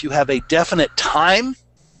 But if you have a definite time,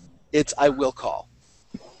 it's I will call.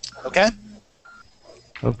 Okay?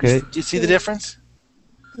 Okay. Do you see the difference?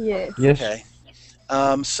 Yes. Okay.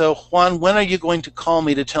 So Juan, when are you going to call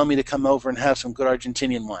me to tell me to come over and have some good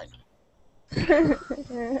Argentinian wine?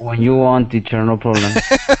 When you want, teacher, no problem.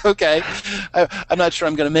 Okay. I'm not sure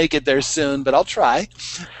I'm going to make it there soon, but I'll try.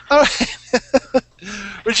 All right.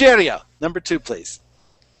 Rogerio, number 2, please.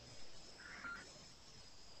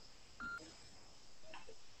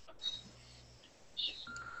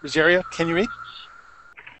 Rogerio, can you read?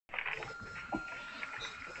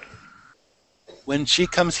 When she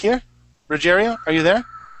comes here? Rogerio, are you there?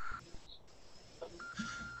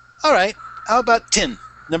 All right. How about Tin?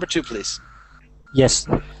 Number 2, please. Yes.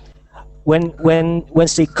 When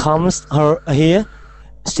she comes here,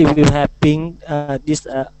 she will have been this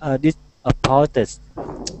apologies.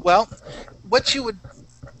 Well, what you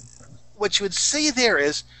would say there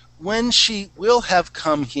is when she will have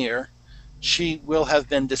come here, she will have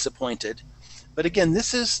been disappointed. But again,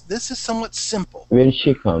 this is somewhat simple. When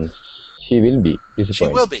she comes, she will be disappointed. She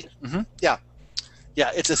will be. Yeah.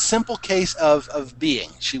 Yeah, it's a simple case of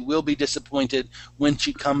being. She will be disappointed when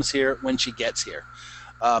she comes here, when she gets here.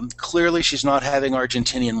 Clearly, she's not having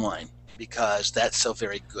Argentinian wine because that's so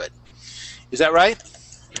very good. Is that right?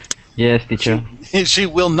 Yes, teacher. She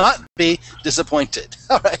will not be disappointed.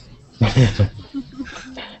 All right.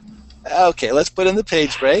 Okay, let's put in the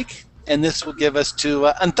page break, and this will give us to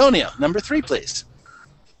Antonio. Number 3, please.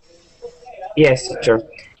 Yes, teacher.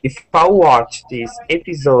 If I watch this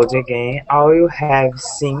episode again, I will have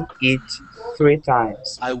seen it 3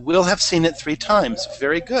 times. I will have seen it 3 times.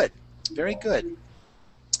 Very good. Very good.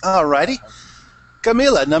 All righty.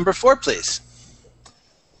 Camila, number 4, please.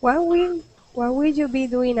 What will you be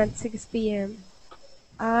doing at 6 p.m.?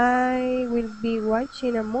 I will be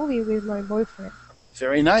watching a movie with my boyfriend.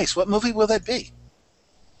 Very nice. What movie will that be?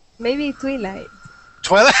 Maybe Twilight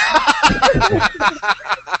Twilight.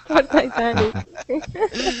 or Titanic.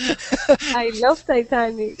 I love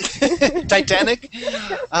Titanic. Titanic.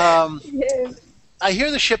 Yes. I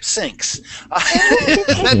hear the ship sinks.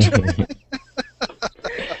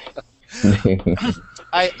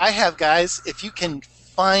 I have, guys, if you can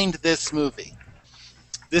find this movie,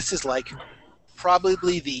 this is like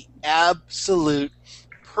probably the absolute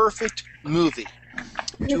perfect movie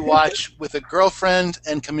to watch with a girlfriend,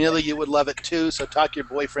 and Camila, you would love it too, so talk your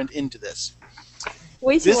boyfriend into this.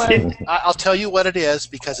 Which one? I'll tell you what it is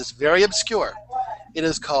because it's very obscure. It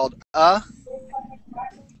is called A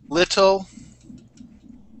Little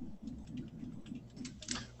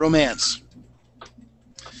Romance.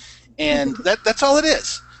 And that's all it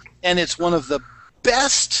is. And it's one of the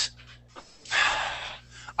best,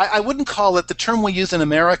 I wouldn't call it, the term we use in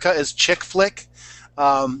America is chick flick,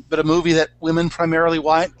 but a movie that women primarily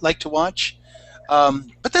like to watch.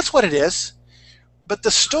 But that's what it is. But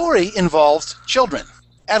the story involved children,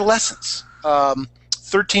 adolescents,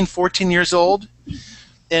 13, 14 years old.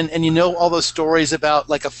 And you know all those stories about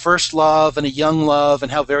like a first love and a young love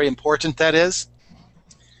and how very important that is.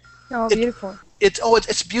 Oh, beautiful.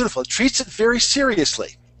 It's beautiful. It treats it very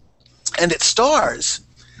seriously. And it stars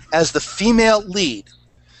as the female lead.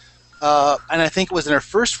 And I think it was in her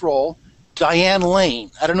first role, Diane Lane.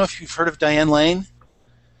 I don't know if you've heard of Diane Lane.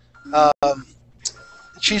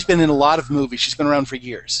 She's been in a lot of movies. She's been around for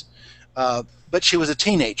years. But she was a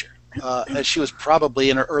teenager. She was probably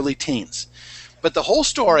in her early teens. But the whole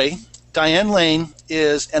story, Diane Lane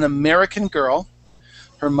is an American girl.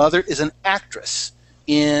 Her mother is an actress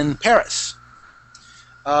in Paris.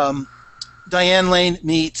 Diane Lane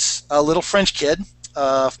meets a little French kid.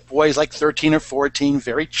 Boy is like 13 or 14,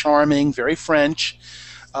 very charming, very French.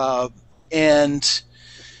 And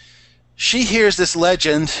she hears this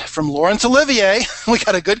legend from Laurence Olivier, we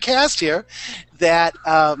got a good cast here, that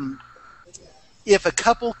if a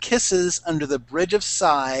couple kisses under the Bridge of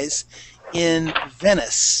Sighs in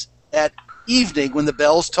Venice at evening when the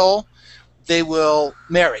bells toll, they will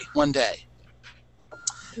marry one day.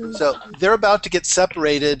 So they're about to get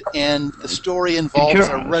separated, and the story involves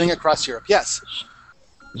her running across Europe. Yes?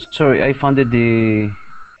 Sorry, I found the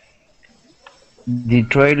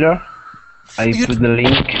trailer. I put the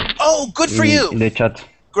link. Oh, good for you! In the chat.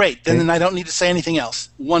 Great. Then I don't need to say anything else.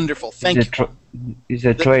 Wonderful. Thank you. It's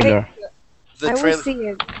a trailer. I will see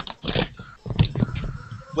it.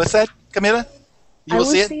 What's that, Camila? You will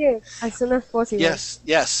see it as soon as possible. Yes,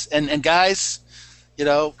 yes. And guys, you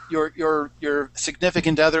know, your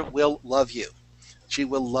significant other will love you. She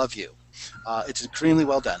will love you. It's extremely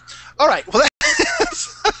well done. All right. Well,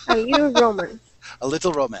 a little romance. A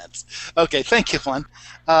little romance. Okay. Thank you, Juan.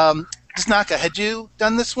 Naka, had you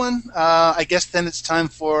done this one? I guess then it's time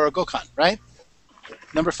for Gokhan, right?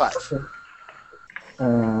 Number 5.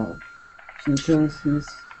 She thinks he's...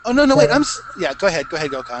 Oh, no, wait. Yeah, go ahead,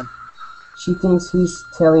 Gokhan. She thinks he's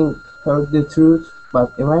telling her the truth,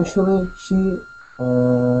 but eventually she...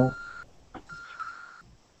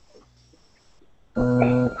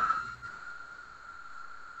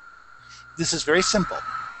 This is very simple.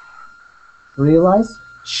 Realize?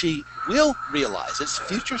 She will realize. It's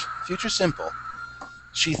future simple.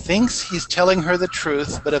 She thinks he's telling her the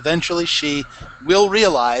truth, but eventually she will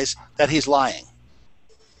realize that he's lying.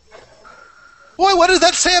 Boy, what does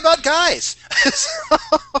that say about guys?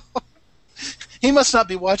 He must not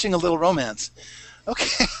be watching A Little Romance.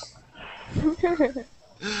 Okay.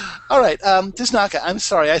 All right, Disnaka, I'm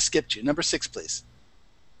sorry, I skipped you. Number 6, please.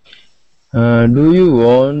 Do you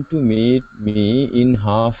want to meet me in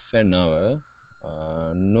half an hour?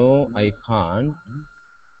 No, I can't.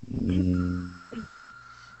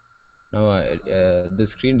 Now the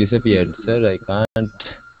screen disappeared, sir. I can't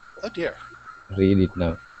Oh dear. read it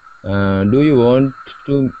now. Do you want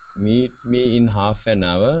to meet me in half an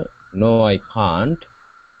hour? No, I can't.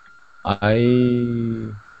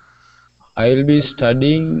 I'll be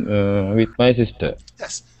studying with my sister.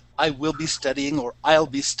 Yes. I will be studying or I'll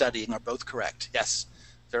be studying are both correct. Yes.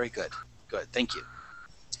 Very good. Good. Thank you.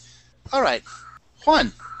 All right.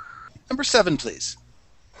 Juan, number 7, please.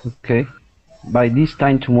 Okay. By this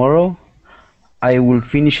time tomorrow, I will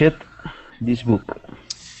finish it. This book.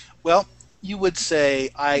 Well, you would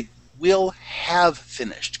say I will have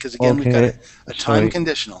finished because again we've got Okay. a time Sorry.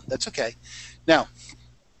 conditional. That's okay. Now,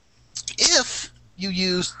 if you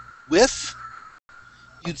use with,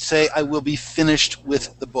 you'd say I will be finished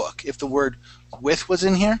with the book. If the word with was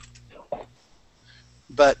in here,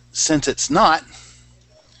 but since it's not,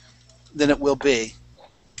 then it will be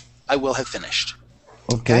I will have finished.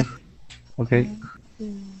 Okay. Okay.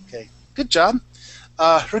 Okay. Good job.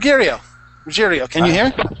 Rogerio, can you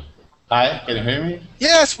hear? Hi, can you hear me?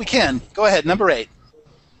 Yes, we can. Go ahead, number 8.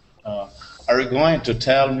 Are you going to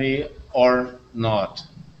tell me or not?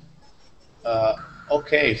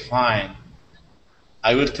 Okay, fine.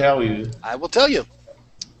 I will tell you. I will tell you.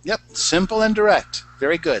 Yep, simple and direct.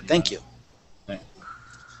 Very good. Thank you.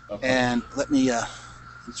 Okay. And let me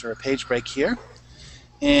insert a page break here.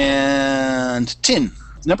 And Tin,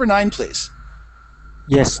 number 9, please.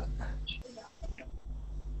 Yes.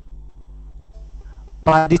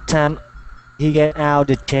 By the time he get out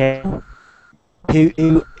the jail, he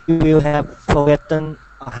will have forgotten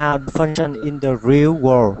how to function in the real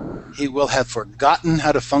world. He will have forgotten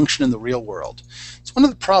how to function in the real world. It's one of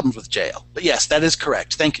the problems with jail. But yes, that is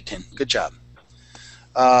correct. Thank you, Tin. Good job.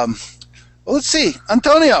 Well, let's see.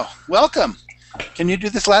 Antonio, welcome. Can you do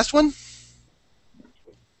this last one?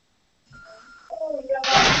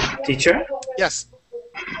 Teacher? Yes.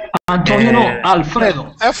 Antonio, no,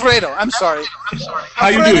 Alfredo. Alfredo, I'm sorry. How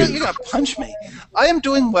you Alfredo, doing? you're going to punch me. I am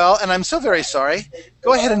doing well, and I'm so very sorry.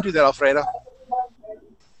 Go ahead and do that, Alfredo.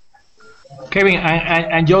 Kevin,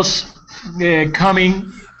 I'm just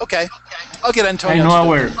coming. Okay. I'll get Antonio. I'm not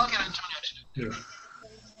aware.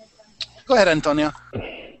 Go ahead, Antonio.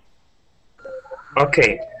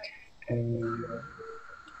 Okay.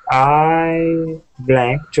 I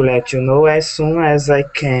blank to let you know as soon as I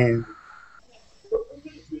can.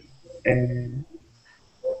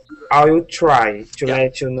 I will try to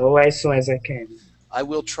let you know as soon as I can. I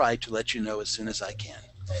will try to let you know as soon as I can.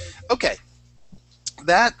 Okay.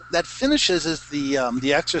 That finishes as the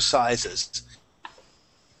exercises.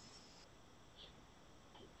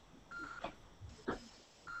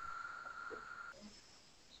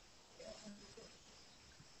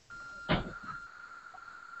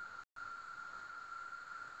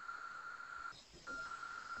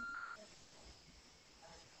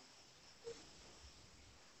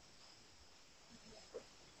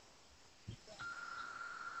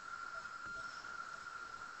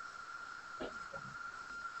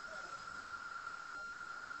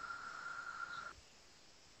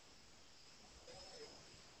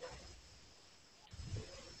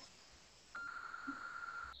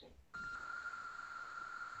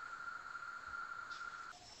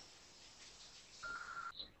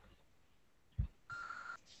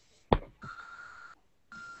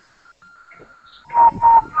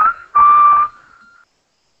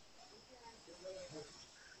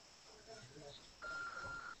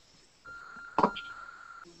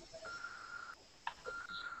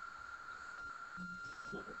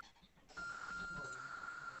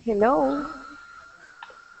 Hello.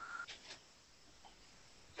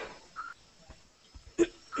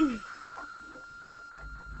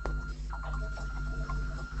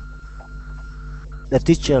 The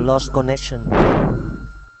teacher lost connection.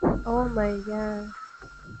 Oh my god.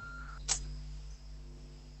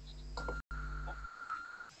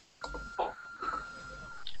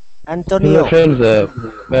 Antonio. My friends,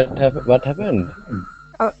 what happened?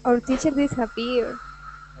 Our teacher disappeared.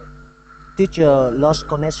 Teacher lost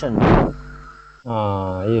connection.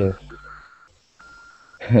 Ah, yes.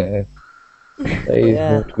 He is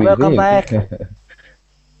Yeah. not busy. Welcome back.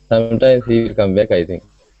 Sometimes he will come back, I think.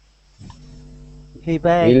 He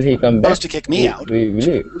back. Will he come back? Supposed to kick me out. Will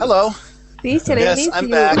he? Hello. Teacher, I Yes, miss I'm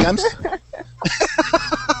you. back.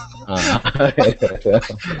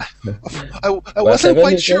 I wasn't happened,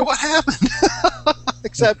 quite you sure said? what happened.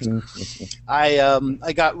 Except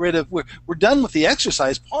I got rid of. We're done with the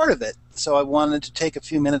exercise part of it, so I wanted to take a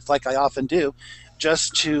few minutes, like I often do,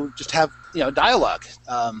 just to have dialogue.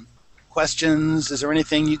 Questions? Is there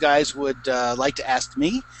anything you guys would like to ask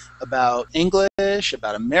me about English,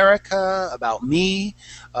 about America, about me,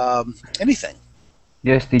 anything?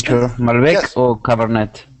 Yes, teacher. Malbec Yes. or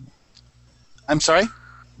Cabernet? I'm sorry?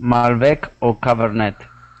 Malbec or Cabernet?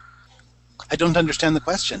 I don't understand the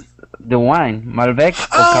question. The wine, Malbec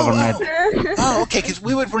or Cabernet? Oh, okay, because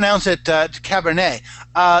we would pronounce it Cabernet.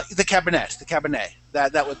 The Cabernet.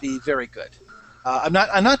 That would be very good. I'm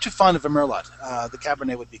not too fond of a Merlot. The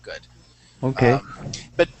Cabernet would be good. Okay.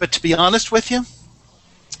 But to be honest with you,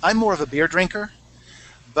 I'm more of a beer drinker.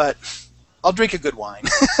 But I'll drink a good wine.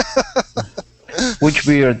 Which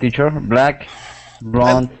beer, teacher? Black,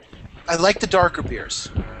 blonde. I like the darker beers.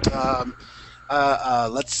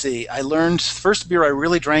 Let's see. I learned first beer I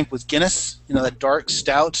really drank was Guinness. You know, that dark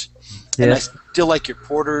stout. And I Yes. still like your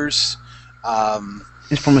porters.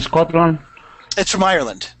 It's from Scotland. It's from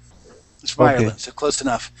Ireland. It's from Okay. Ireland, so close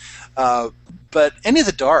enough. But any of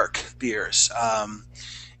the dark beers,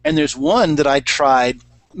 and there's one that I tried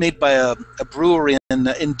made by a brewery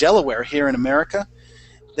in Delaware here in America.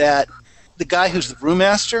 That the guy who's the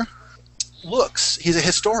brewmaster he's a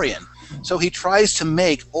historian, so he tries to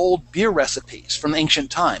make old beer recipes from ancient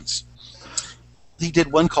times. He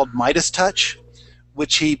did one called Midas Touch,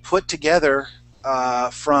 which he put together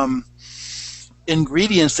from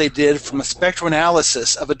ingredients they did from a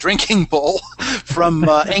spectroanalysis of a drinking bowl from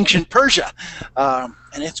ancient Persia.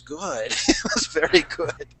 And it's good. It was very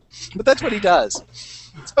good. But that's what he does.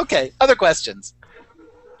 Okay, other questions?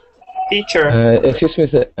 Teacher. Excuse me,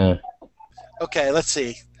 sir. Okay, let's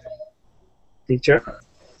see. Teacher.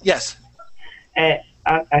 Yes. I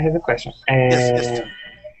have a question. Yes.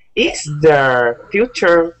 Is the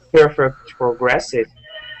future perfect progressive?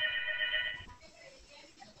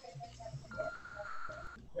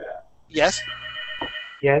 Yes.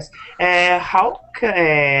 Yes. How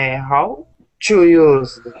to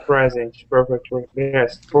use the present perfect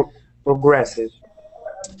progressive?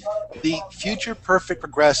 The future perfect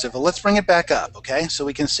progressive. Well, let's bring it back up, okay, so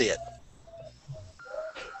we can see it.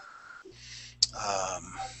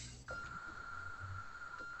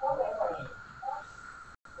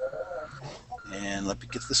 And let me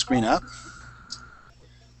get the screen up.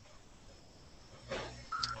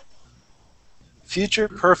 Future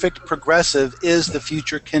perfect progressive is the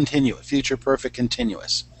future continuous, future perfect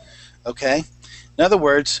continuous. Okay? In other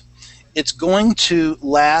words, it's going to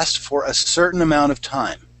last for a certain amount of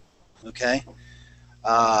time. Okay?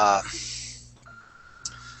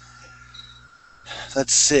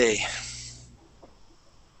 Let's see.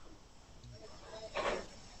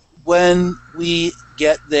 When we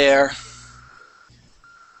get there,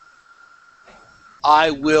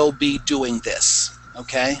 I will be doing this.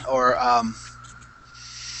 Okay? Or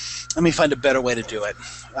let me find a better way to do it.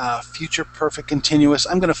 Future perfect continuous.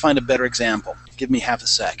 I'm going to find a better example. Give me half a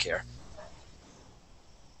sec here.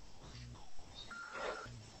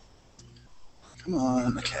 Come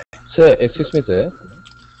on. Okay. Sir, excuse me, sir.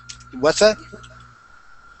 What's that?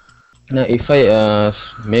 Now, if I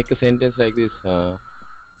make a sentence like this,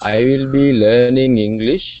 I will be learning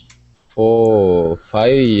English for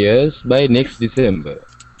 5 years by next December.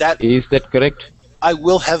 Is that correct? I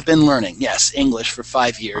will have been learning, yes, English for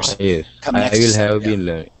 5 years. Yes, Come I next will December, have yeah. been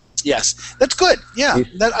learning. Yes, that's good. Yeah,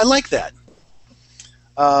 I like that.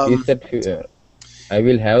 Is that I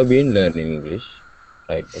will have been learning English,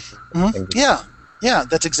 right? Okay. Thank you. Yeah,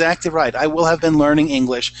 that's exactly right. I will have been learning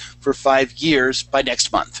English for 5 years by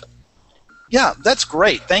next month. Yeah, that's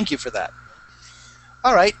great. Thank you for that.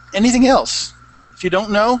 All right, anything else? If you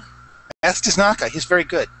don't know, ask Tisnaka. He's very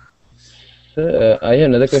good. Sir, I have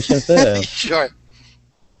another question, sir. Sure.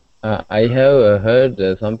 I have heard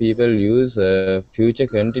some people use future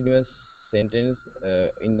continuous sentence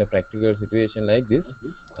in a practical situation like this.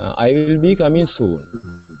 I will be coming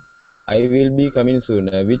soon. I will be coming soon.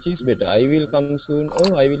 Which is better? I will come soon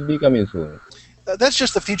or I will be coming soon? That's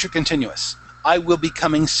just the future continuous. I will be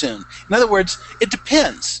coming soon. In other words, it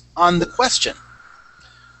depends on the question.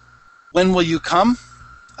 When will you come?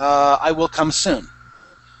 I will come soon.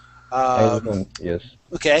 I will come, yes.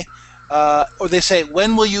 Okay. Or they say,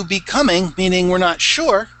 when will you be coming? Meaning we're not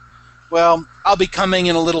sure. Well, I'll be coming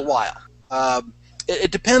in a little while.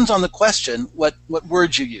 It depends on the question, what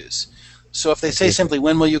words you use. So if they say simply,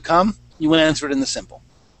 when will you come? You answer it in the simple.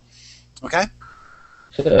 Okay?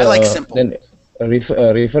 I like simple. Then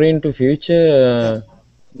referring to future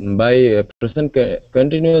by present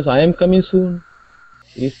continuous, I am coming soon.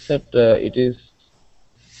 Is that it is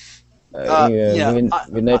when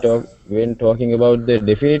talking about the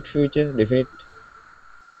definite future,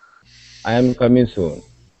 I am coming soon.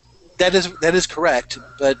 That is correct,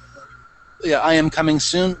 but yeah, I am coming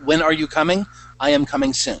soon. When are you coming? I am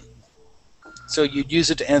coming soon. So you'd use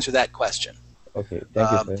it to answer that question. Okay,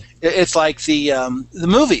 thank you, sir. It's like the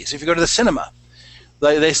movies. If you go to the cinema,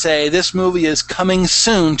 they say this movie is coming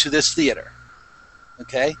soon to this theater.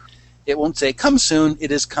 Okay, it won't say come soon.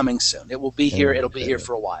 It is coming soon. It will be here. It'll be here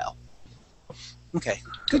for a while. Okay,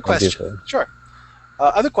 good question. Thank you, sir. Sure.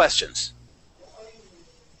 Other questions?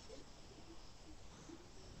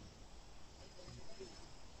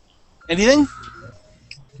 Anything?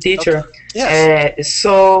 Teacher. Okay. Yes.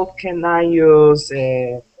 So can I use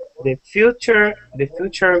the future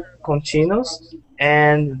continuous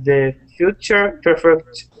and the future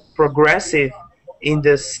perfect progressive in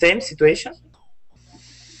the same situation?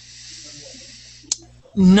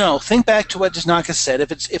 No. Think back to what Jasnaka said.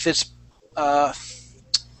 If it's uh,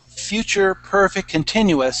 future perfect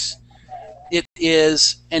continuous, it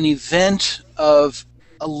is an event of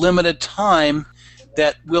a limited time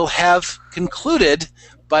that will have concluded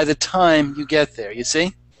by the time you get there. You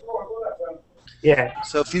see? Yeah.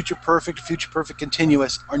 So future perfect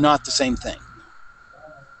continuous are not the same thing.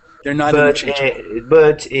 They're not interchangeable.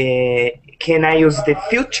 But can I use the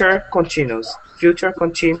future continuous,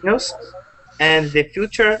 and the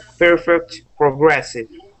future perfect progressive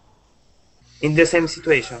in the same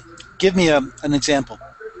situation? Give me an example.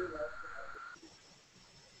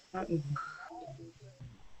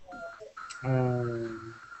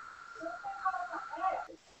 Um,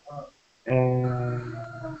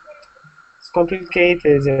 it's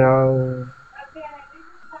complicated.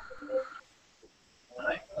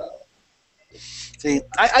 See,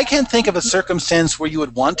 I can't think of a circumstance where you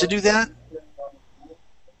would want to do that.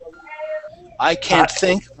 I can't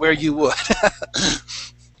think where you would.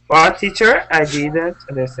 Well, teacher, I didn't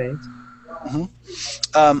understand.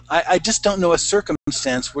 I just don't know a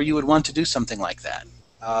circumstance where you would want to do something like that.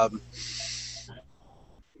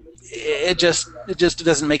 It just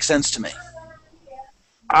doesn't make sense to me.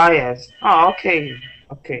 Ah, yes. Oh, okay.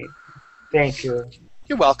 Okay. Thank you.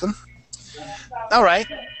 You're welcome. All right.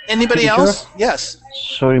 Anybody Teacher? else? Yes.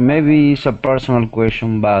 Sorry, maybe it's a personal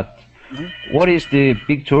question, but what is the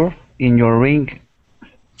picture in your ring?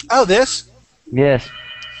 Oh, this? Yes.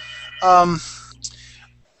 Are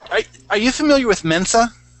are you familiar with Mensa?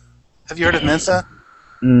 Have you heard of Mensa?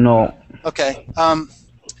 No. Okay.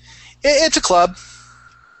 It's a club.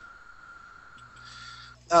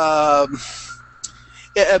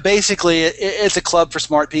 Basically, it's a club for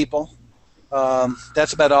smart people.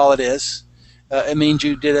 That's about all it is. It means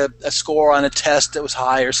you did a score on a test that was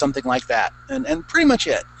high or something like that, and pretty much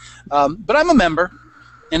it. But I'm a member,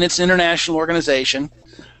 and it's an international organization.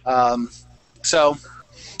 So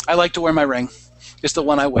I like to wear my ring. It's the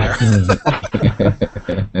one I wear.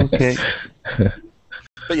 Okay.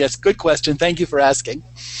 But yes, good question. Thank you for asking.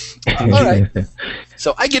 All right.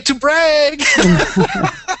 So I get to brag.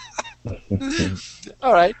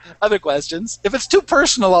 All right. Other questions? If it's too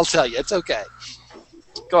personal, I'll tell you. It's okay.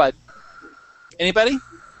 Go ahead. Anybody?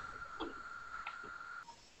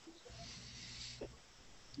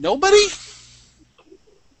 Nobody?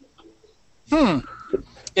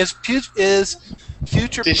 Is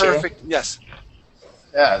future Teacher? perfect? Yes.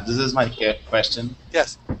 Yeah, this is my question.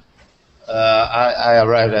 Yes. I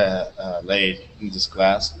arrived late in this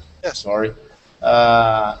class. Yes. Sorry.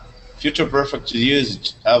 Future perfect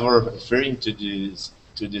usage ever referring to this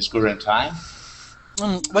current time?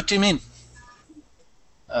 What do you mean?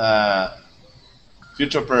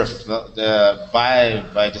 Future perfect. The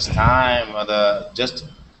by this time, or the just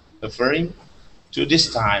referring to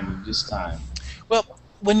this time. This time. Well,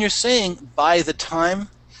 when you're saying by the time,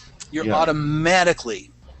 you're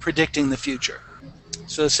automatically predicting the future.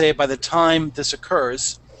 So say by the time this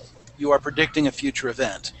occurs, you are predicting a future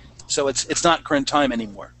event. So it's not current time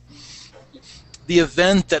anymore. The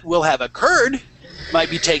event that will have occurred might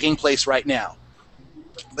be taking place right now.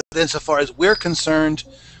 But then so far as we're concerned,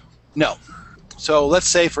 no. So let's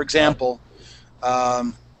say, for example,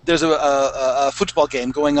 there's a football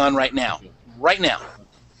game going on right now. Right now.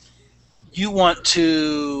 You want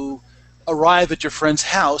to arrive at your friend's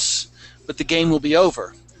house, but the game will be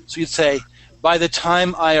over. So you'd say, by the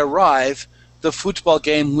time I arrive, the football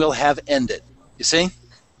game will have ended. You see?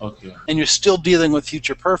 Okay. And you're still dealing with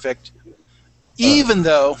future perfect, even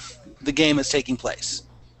though the game is taking place.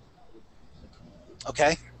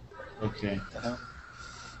 Okay? Okay.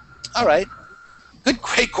 All right.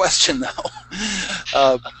 Great question,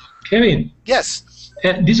 though. Kevin, Yes.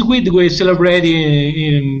 this week we celebrate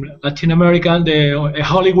in Latin America the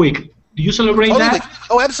Holy Week. Do you celebrate that? Week.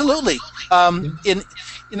 Oh, absolutely.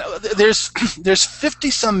 There's 50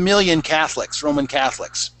 some million Catholics, Roman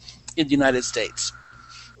Catholics, in the United States,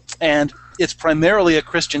 and it's primarily a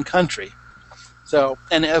Christian country. So,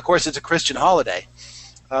 and of course, it's a Christian holiday.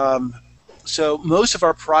 So most of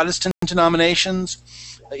our Protestant denominations,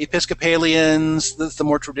 Episcopalians, the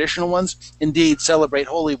more traditional ones, indeed celebrate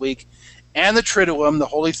Holy Week, and the Triduum, the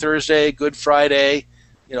Holy Thursday, Good Friday,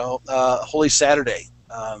 Holy Saturday,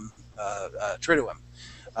 Triduum.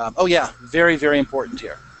 Oh yeah, very, very important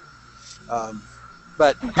here.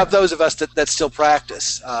 But of those of us that still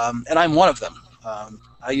practice, and I'm one of them,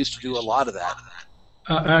 I used to do a lot of that.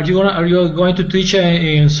 Are you going to teach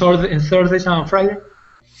in Thursdays and Friday?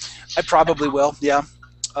 I probably will. Yeah.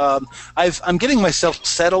 I'm getting myself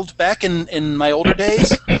settled. Back in my older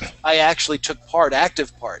days, I actually took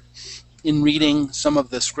active part, in reading some of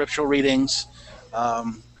the scriptural readings,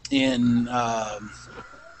 and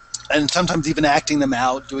sometimes even acting them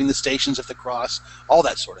out, doing the Stations of the Cross, all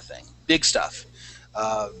that sort of thing. Big stuff.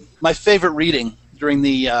 My favorite reading during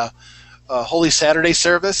the Holy Saturday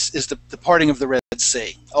service is the Parting of the Red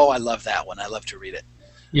Sea. Oh, I love that one. I love to read it.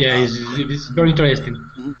 Yeah, it's very interesting.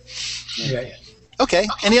 Mm-hmm. Yeah. Okay.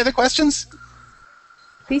 Any other questions?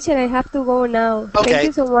 Teacher, I have to go now. Okay. Thank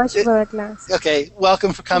you so much for the class. Okay.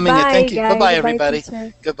 Welcome for coming. Bye, Thank you. guys. Bye-bye, Bye, everybody.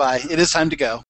 teacher. Goodbye. It is time to go.